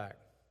come back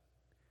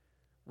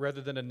rather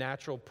than a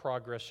natural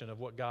progression of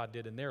what God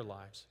did in their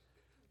lives.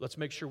 Let's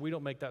make sure we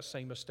don't make that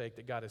same mistake,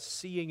 that God is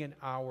seeing in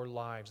our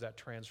lives that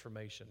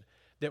transformation,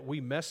 that we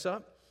mess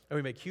up and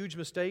we make huge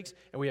mistakes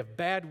and we have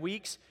bad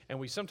weeks and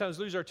we sometimes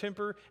lose our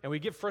temper and we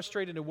get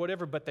frustrated and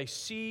whatever, but they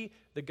see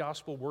the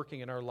gospel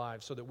working in our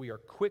lives so that we are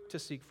quick to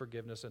seek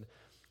forgiveness. And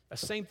the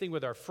same thing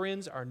with our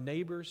friends, our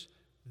neighbors.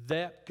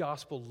 That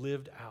gospel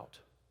lived out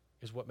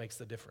is what makes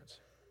the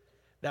difference.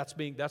 That's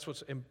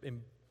what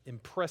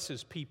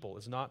impresses people,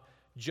 is not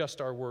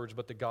just our words,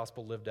 but the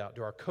gospel lived out.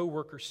 Do our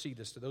coworkers see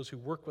this? Do those who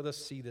work with us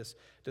see this?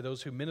 Do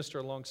those who minister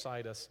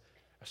alongside us,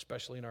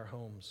 especially in our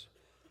homes?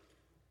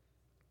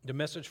 The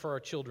message for our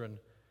children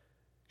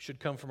should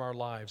come from our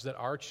lives, that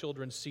our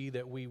children see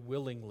that we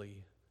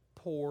willingly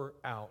pour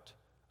out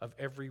of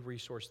every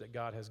resource that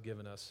God has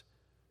given us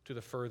to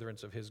the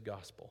furtherance of His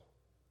gospel,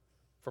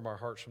 from our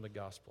hearts from the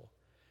gospel.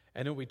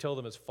 And what we tell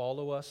them is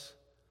follow us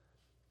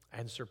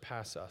and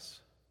surpass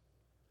us.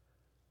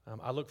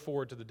 I look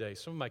forward to the day.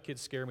 Some of my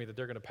kids scare me that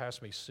they're going to pass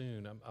me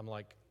soon. I'm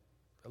like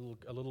a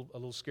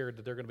little scared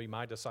that they're going to be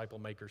my disciple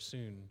maker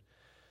soon.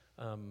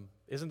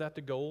 Isn't that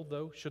the goal,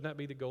 though? Shouldn't that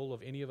be the goal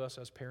of any of us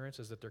as parents,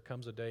 is that there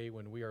comes a day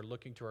when we are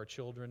looking to our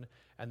children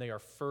and they are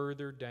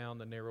further down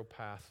the narrow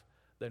path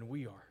than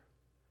we are?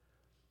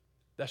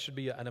 That should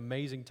be an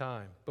amazing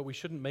time, but we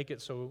shouldn't make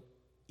it so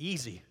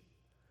easy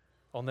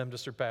on them to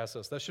surpass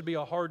us. That should be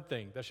a hard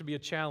thing. That should be a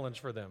challenge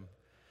for them.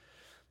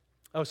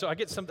 Oh, so I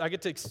get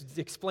to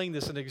explain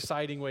this in an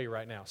exciting way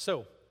right now.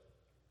 So,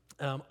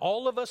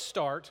 all of us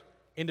start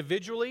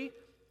individually.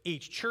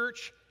 Each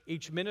church,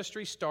 each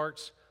ministry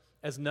starts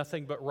as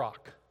nothing but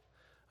rock.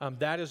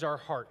 That is our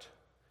heart.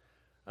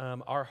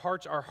 Our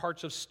hearts are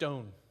hearts of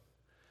stone.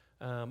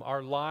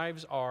 Our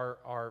lives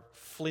are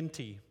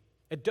flinty.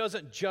 It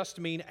doesn't just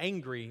mean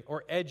angry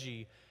or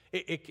edgy.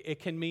 It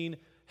can mean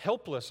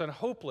helpless and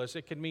hopeless.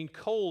 It can mean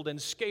cold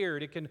and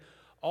scared. It can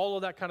all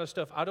of that kind of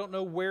stuff. I don't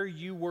know where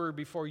you were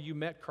before you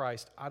met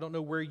Christ. I don't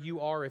know where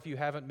you are if you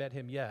haven't met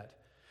Him yet.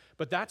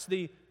 But that's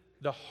the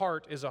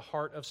heart is a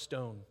heart of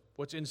stone.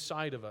 What's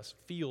inside of us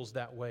feels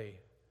that way.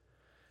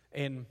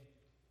 And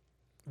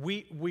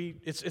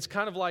it's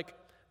kind of like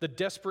the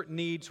desperate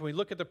needs. When we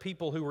look at the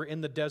people who were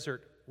in the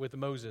desert with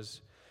Moses.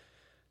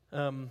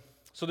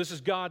 So this is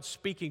God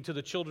speaking to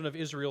the children of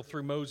Israel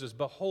through Moses.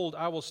 Behold,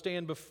 I will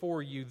stand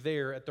before you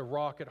there at the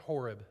rock at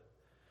Horeb.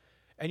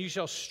 And you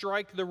shall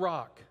strike the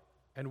rock,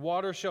 and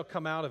water shall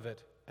come out of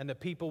it, and the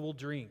people will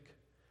drink.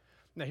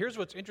 Now here's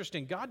what's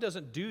interesting. God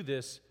doesn't do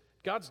this.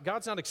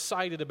 God's not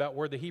excited about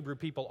where the Hebrew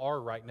people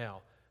are right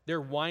now.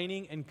 They're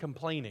whining and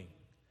complaining.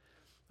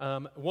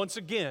 once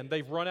again,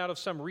 they've run out of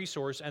some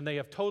resource and they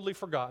have totally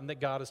forgotten that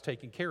God is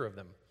taking care of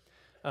them.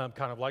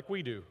 Kind of like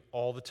we do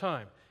all the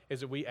time, is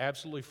that we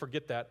absolutely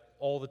forget that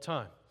all the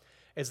time,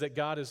 is that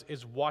God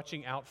is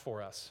watching out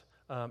for us.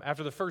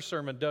 After the first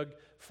sermon, Doug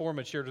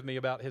Foreman shared with me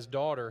about his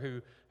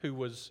daughter who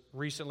was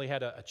recently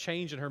had a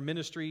change in her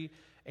ministry,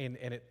 and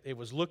it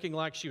was looking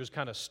like she was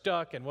kind of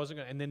stuck and wasn't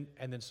going to,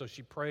 and then so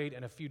she prayed,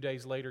 and a few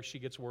days later she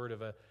gets word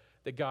of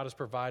that God has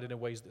provided in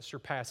ways that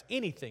surpass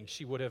anything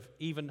she would have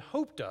even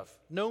hoped of,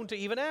 known to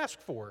even ask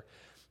for,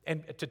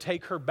 and to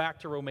take her back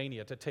to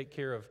Romania to take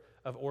care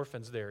of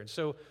orphans there. And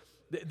so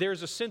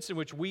there's a sense in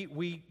which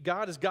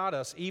God has got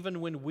us even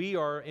when we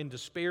are in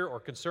despair or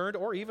concerned,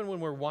 or even when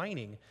we're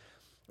whining.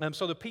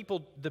 So the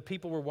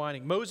people were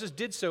whining. Moses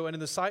did so, and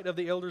in the sight of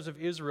the elders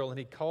of Israel, and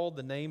he called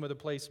the name of the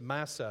place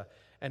Massah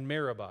and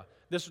Meribah.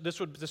 This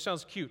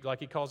sounds cute,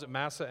 like he calls it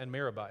Massah and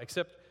Meribah,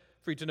 except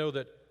for you to know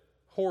that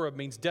Horeb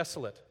means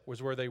desolate,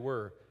 was where they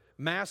were.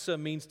 Massah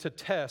means to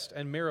test,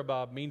 and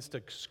Meribah means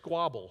to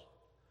squabble.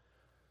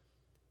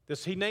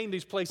 He named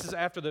these places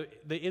after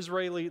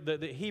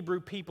the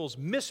Hebrew people's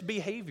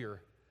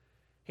misbehavior.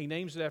 He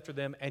names it after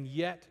them, and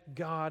yet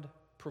God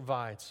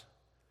provides.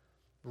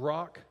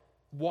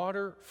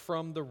 Water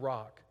from the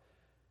rock.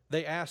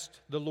 They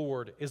asked the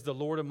Lord, is the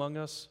Lord among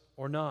us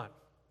or not?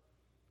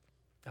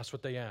 That's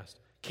what they asked.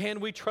 Can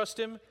we trust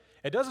him?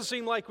 It doesn't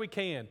seem like we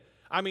can.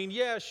 I mean,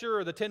 yeah,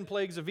 sure, the 10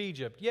 plagues of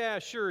Egypt. Yeah,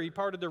 sure, he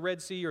parted the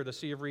Red Sea or the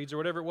Sea of Reeds or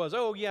whatever it was.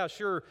 Oh, yeah,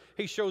 sure,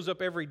 he shows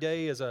up every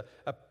day as a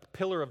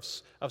pillar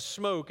of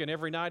smoke and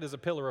every night as a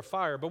pillar of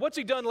fire. But what's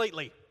he done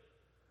lately?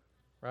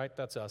 Right?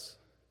 That's us.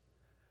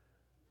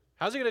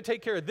 How's he going to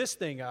take care of this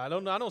thing? I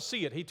don't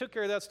see it. He took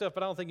care of that stuff,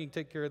 but I don't think he can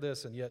take care of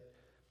this, and yet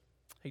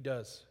he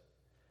does.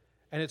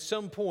 And at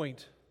some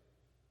point,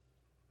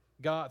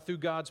 through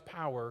God's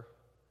power,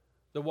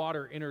 the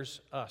water enters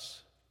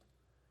us.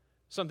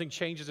 Something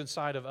changes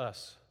inside of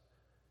us.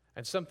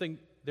 And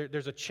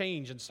there's a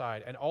change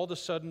inside. And all of a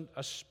sudden,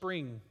 a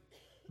spring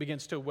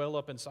begins to well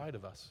up inside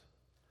of us.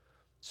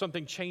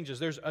 Something changes.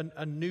 There's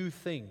a new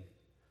thing.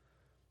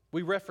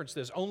 We reference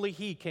this. Only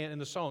he can, in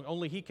the song,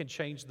 only he can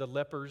change the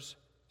leper's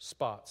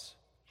spots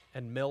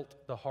and melt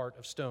the heart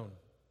of stone.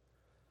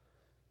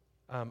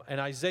 And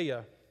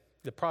Isaiah,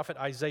 the prophet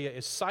Isaiah,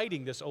 is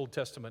citing this Old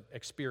Testament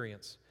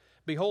experience.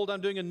 Behold,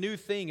 I'm doing a new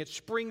thing. It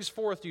springs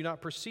forth. Do you not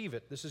perceive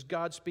it? This is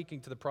God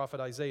speaking to the prophet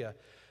Isaiah.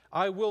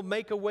 I will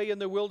make a way in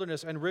the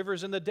wilderness and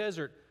rivers in the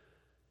desert.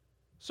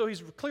 So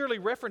he's clearly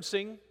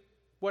referencing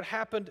what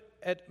happened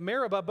at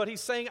Meribah, but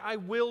he's saying, I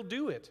will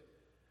do it.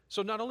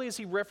 So not only is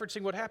he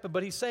referencing what happened,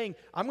 but he's saying,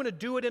 I'm going to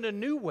do it in a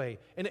new way,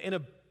 in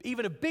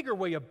even a bigger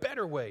way, a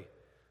better way.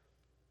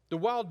 The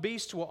wild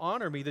beasts will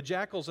honor me, the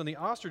jackals and the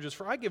ostriches,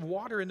 for I give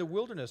water in the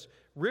wilderness,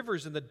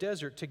 rivers in the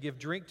desert to give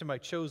drink to my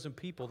chosen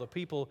people, the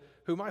people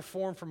whom I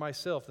formed for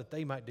myself, that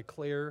they might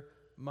declare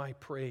my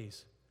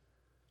praise.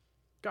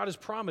 God has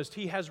promised,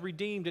 he has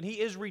redeemed, and he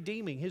is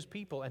redeeming his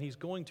people, and he's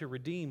going to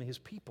redeem his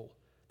people.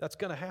 That's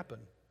going to happen.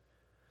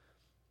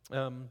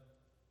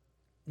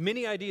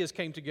 Many ideas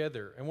came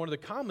together, and one of the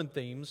common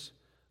themes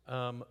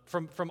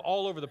from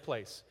all over the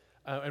place,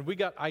 and we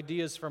got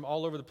ideas from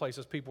all over the place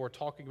as people were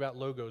talking about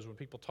logos, when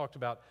people talked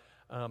about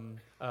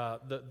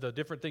the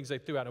different things they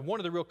threw out. And one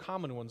of the real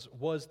common ones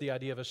was the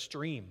idea of a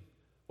stream,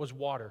 was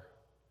water.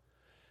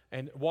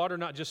 And water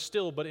not just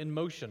still, but in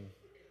motion.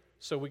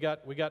 So we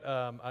got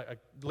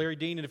Larry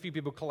Dean and a few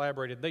people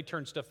collaborated. They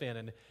turned stuff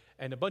in,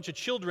 and a bunch of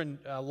children,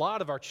 a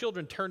lot of our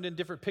children turned in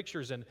different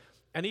pictures, and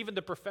even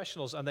the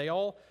professionals, and they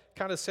all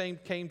kind of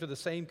came to the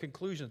same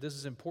conclusion. This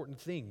is an important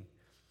thing.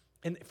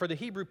 And for the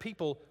Hebrew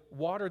people,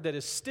 water that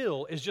is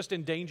still is just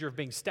in danger of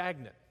being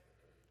stagnant.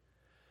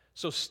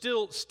 So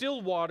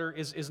still water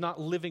is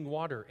not living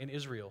water in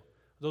Israel.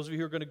 Those of you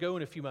who are going to go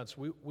in a few months,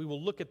 we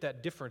will look at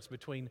that difference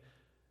between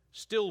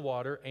still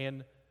water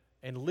and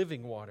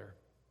living water.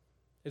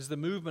 It's the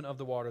movement of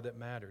the water that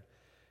mattered.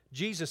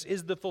 Jesus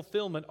is the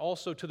fulfillment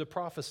also to the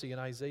prophecy in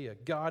Isaiah.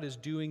 God is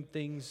doing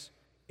things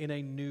in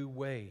a new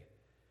way.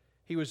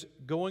 He was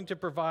going to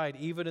provide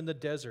even in the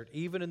desert,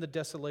 even in the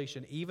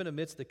desolation, even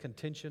amidst the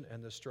contention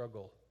and the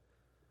struggle.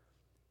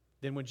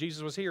 Then when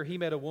Jesus was here, he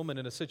met a woman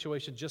in a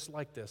situation just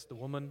like this, the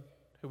woman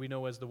who we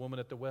know as the woman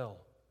at the well.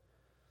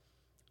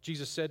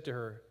 Jesus said to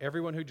her,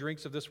 everyone who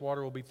drinks of this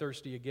water will be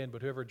thirsty again,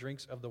 but whoever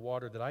drinks of the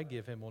water that I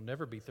give him will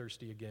never be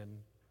thirsty again.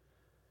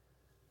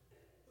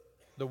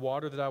 The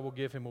water that I will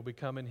give him will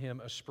become in him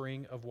a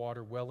spring of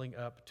water welling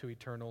up to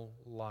eternal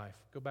life.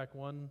 Go back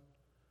one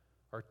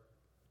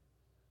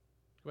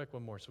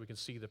more so we can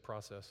see the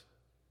process.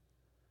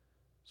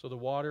 So the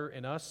water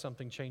in us,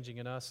 something changing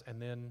in us,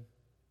 and then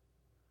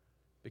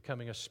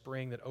becoming a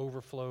spring that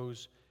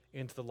overflows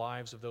into the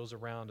lives of those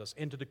around us,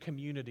 into the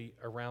community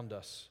around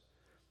us.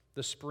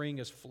 The spring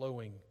is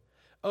flowing.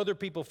 Other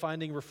people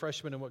finding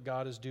refreshment in what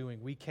God is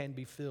doing. We can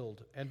be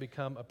filled and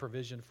become a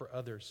provision for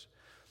others.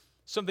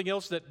 Something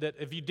else that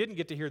if you didn't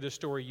get to hear this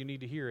story, you need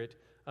to hear it.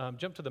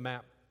 Jump to the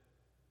map,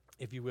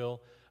 if you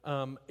will.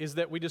 Is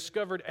that we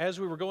discovered as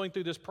we were going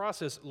through this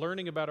process,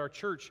 learning about our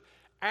church,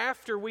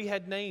 after we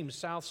had named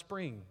South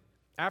Spring,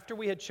 After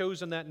we had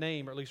chosen that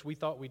name, or at least we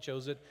thought we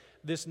chose it,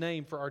 this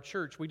name for our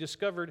church, we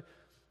discovered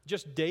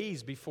just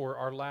days before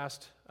our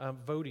last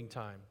voting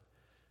time,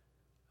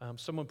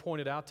 someone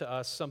pointed out to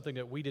us something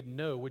that we didn't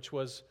know, which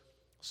was,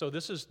 so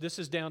this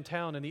is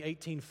downtown in the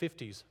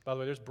 1850s. By the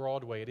way, there's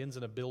Broadway. It ends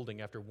in a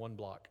building after one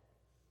block.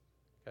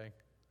 Okay,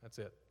 that's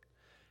it.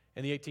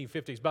 In the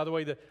 1850s. By the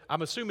way,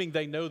 I'm assuming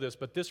they know this,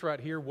 but this right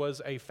here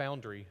was a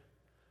foundry.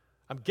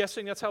 I'm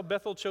guessing that's how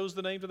Bethel chose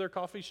the name to their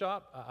coffee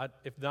shop.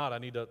 If not, I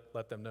need to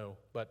let them know.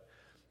 But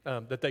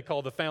that they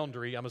call the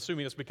foundry, I'm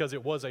assuming it's because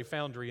it was a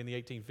foundry in the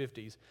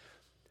 1850s.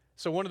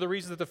 So one of the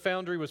reasons that the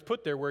foundry was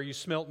put there where you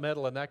smelt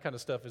metal and that kind of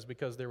stuff is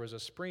because there was a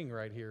spring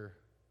right here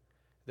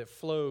that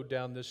flowed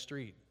down this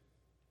street.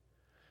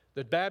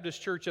 The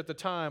Baptist church at the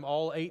time,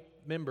 all 8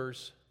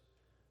 members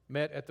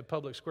met at the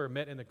public square,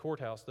 met in the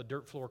courthouse, the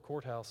dirt floor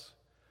courthouse.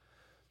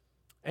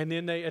 And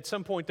then at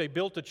some point they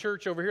built a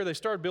church over here. They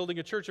started building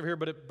a church over here,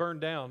 but it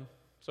burned down.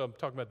 So I'm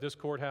talking about this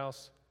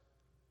courthouse.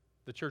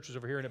 The church was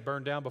over here and it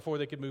burned down before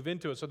they could move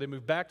into it. So they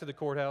moved back to the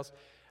courthouse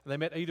and they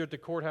met either at the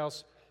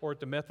courthouse or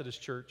at the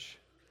Methodist church.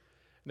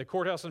 And the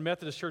courthouse and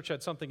Methodist church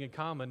had something in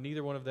common.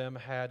 Neither one of them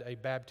had a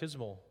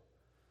baptismal.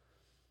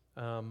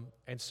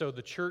 And so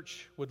the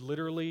church would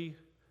literally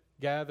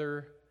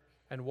gather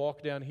and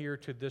walk down here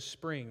to this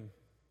spring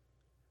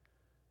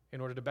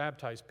in order to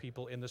baptize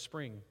people in the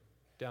spring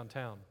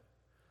downtown.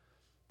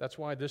 That's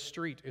why this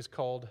street is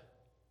called,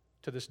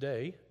 to this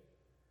day,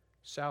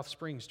 South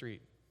Spring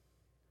Street.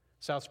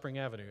 South Spring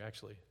Avenue,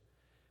 actually.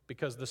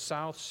 Because the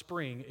South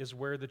Spring is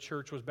where the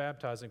church was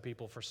baptizing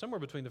people for somewhere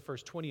between the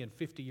first 20 and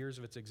 50 years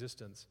of its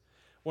existence.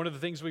 One of the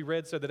things we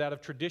read said that out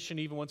of tradition,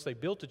 even once they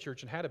built a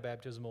church and had a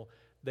baptismal,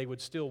 they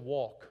would still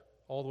walk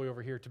all the way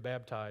over here to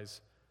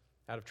baptize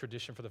out of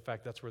tradition for the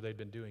fact that's where they'd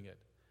been doing it.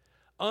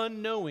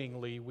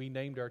 Unknowingly, we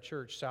named our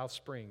church South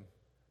Spring,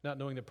 not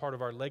knowing that part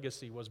of our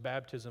legacy was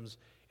baptisms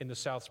in the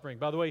South Spring.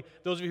 By the way,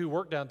 those of you who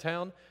work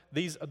downtown,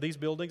 these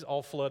buildings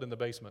all flood in the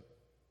basement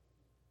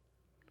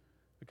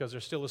because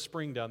there's still a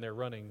spring down there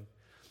running.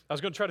 I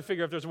was going to try to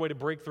figure out if there's a way to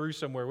break through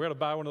somewhere. We got to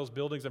buy one of those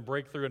buildings and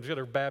break through and get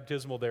a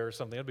baptismal there or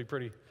something. That'd be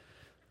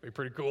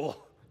pretty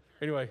cool.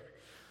 Anyway,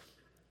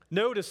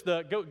 notice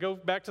go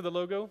back to the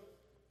logo.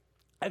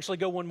 Actually,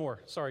 go one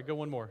more. Sorry, go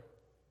one more.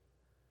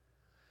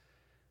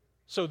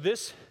 So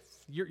this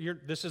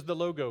is the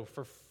logo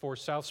for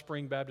South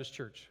Spring Baptist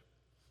Church.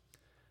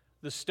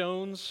 The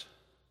stones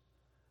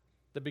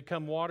that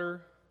become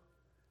water,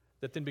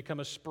 that then become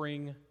a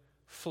spring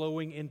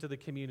flowing into the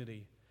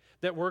community.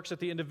 That works at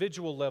the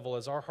individual level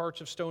as our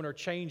hearts of stone are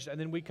changed, and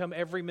then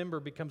every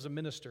member becomes a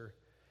minister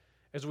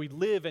as we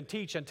live and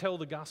teach and tell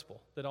the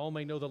gospel, that all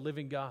may know the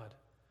living God,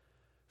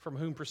 from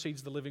whom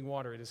proceeds the living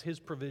water. It is His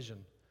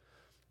provision.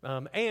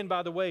 And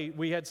by the way,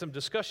 we had some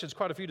discussions,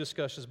 quite a few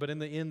discussions, but in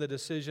the end, the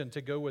decision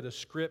to go with a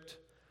script,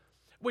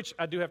 which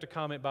I do have to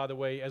comment, by the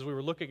way, as we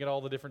were looking at all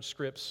the different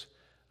scripts,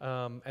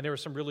 and there were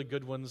some really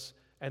good ones.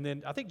 And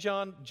then I think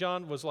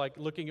John was like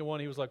looking at one,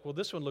 he was like, well,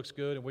 this one looks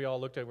good. And we all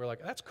looked at it, we're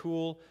like, that's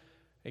cool.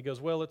 And he goes,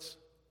 well, it's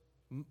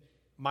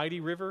Mighty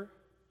River.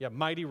 Yeah,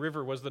 Mighty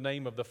River was the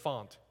name of the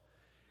font.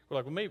 We're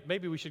like, well,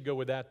 maybe we should go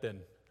with that then.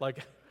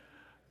 Like,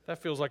 that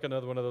feels like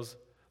another one of those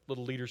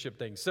little leadership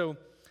things. So,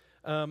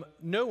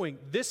 knowing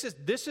this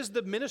is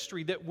the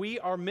ministry that we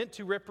are meant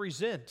to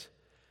represent.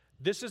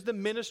 This is the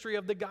ministry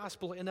of the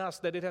gospel in us,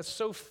 that it has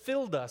so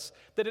filled us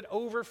that it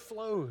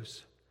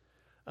overflows.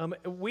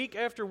 Week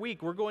after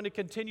week, we're going to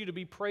continue to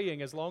be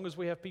praying as long as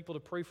we have people to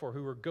pray for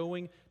who are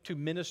going to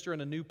minister in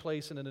a new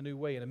place and in a new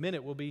way. In a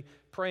minute, we'll be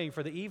praying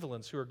for the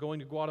Evelins who are going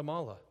to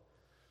Guatemala.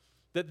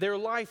 That their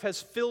life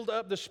has filled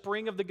up, the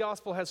spring of the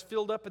gospel has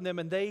filled up in them,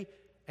 and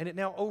it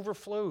now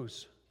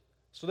overflows.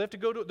 So they're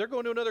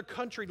going to another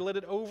country to let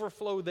it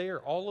overflow there.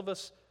 All of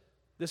us,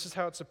 this is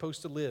how it's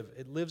supposed to live.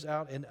 It lives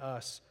out in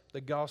us, the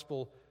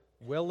gospel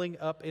welling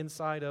up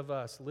inside of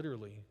us,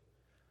 literally,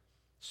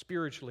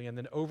 spiritually, and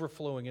then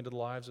overflowing into the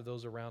lives of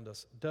those around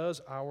us.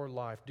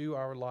 Do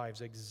our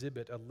lives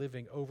exhibit a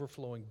living,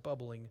 overflowing,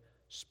 bubbling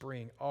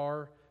spring?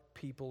 Are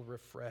people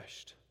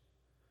refreshed?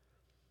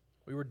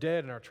 We were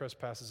dead in our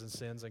trespasses and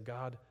sins, and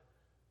God,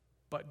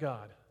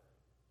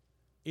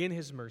 in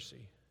His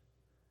mercy,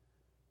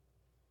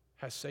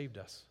 has saved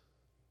us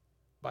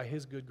by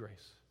His good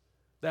grace.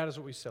 That is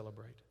what we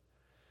celebrate.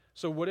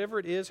 So whatever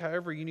it is,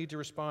 however you need to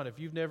respond, if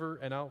you've never,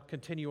 and I'll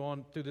continue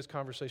on through this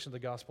conversation of the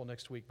gospel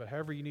next week, but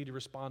however you need to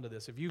respond to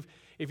this, if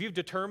you've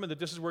determined that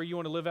this is where you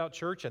want to live out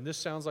church, and this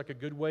sounds like a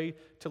good way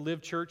to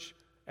live church,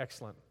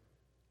 excellent.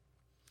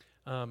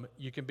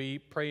 You can be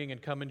praying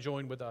and come and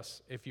join with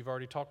us. If you've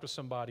already talked to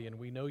somebody and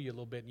we know you a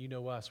little bit and you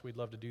know us, we'd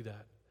love to do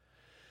that.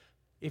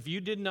 If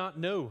you did not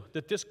know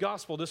that this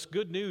gospel, this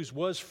good news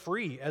was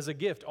free as a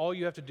gift, all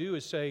you have to do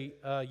is say,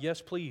 yes,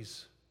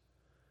 please.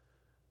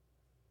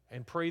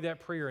 And pray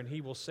that prayer and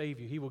He will save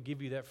you. He will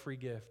give you that free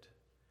gift.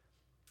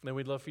 And then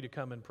we'd love for you to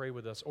come and pray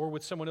with us or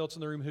with someone else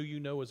in the room who you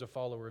know is a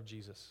follower of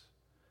Jesus.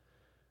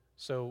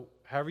 So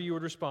however you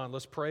would respond,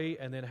 let's pray,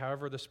 and then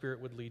however the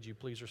Spirit would lead you,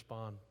 please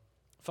respond.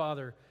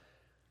 Father,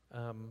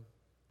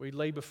 we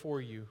lay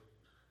before you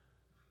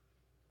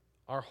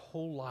our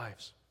whole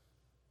lives.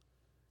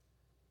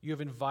 You have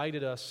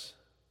invited us,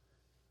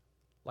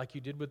 like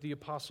you did with the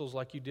apostles,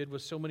 like you did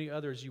with so many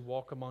others. You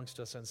walk amongst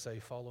us and say,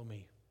 follow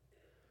me.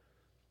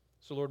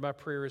 So Lord, my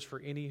prayer is for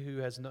any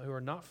who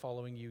are not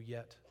following you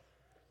yet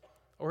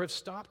or have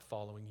stopped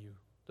following you.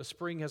 The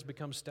spring has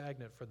become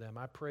stagnant for them.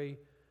 I pray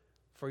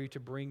for you to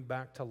bring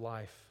back to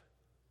life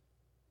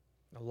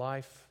a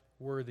life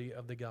worthy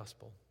of the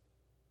gospel,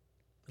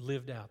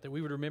 lived out, that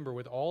we would remember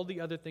with all the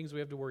other things we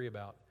have to worry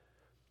about,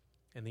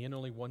 in the end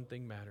only one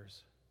thing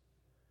matters,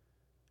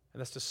 and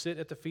that's to sit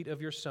at the feet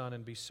of your Son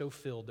and be so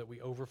filled that we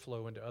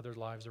overflow into other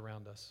lives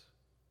around us.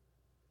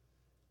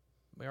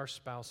 May our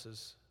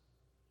spouses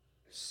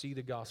see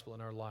the gospel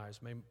in our lives.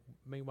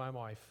 May my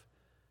wife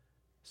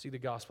see the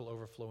gospel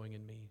overflowing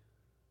in me.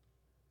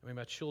 May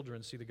my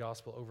children see the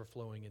gospel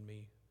overflowing in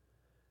me,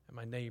 and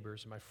my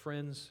neighbors, and my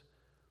friends,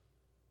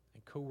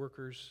 and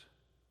co-workers,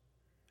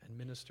 and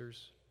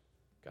ministers.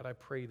 God, I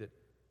pray that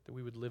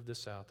we would live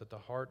this out, that the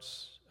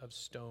hearts of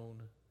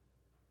stone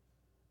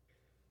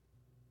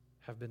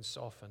have been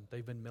softened,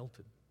 they've been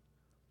melted,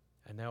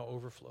 and now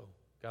overflow.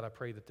 God, I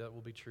pray that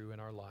will be true in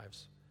our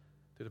lives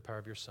through the power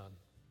of your Son.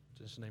 In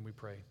Jesus' name we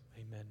pray.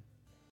 Amen.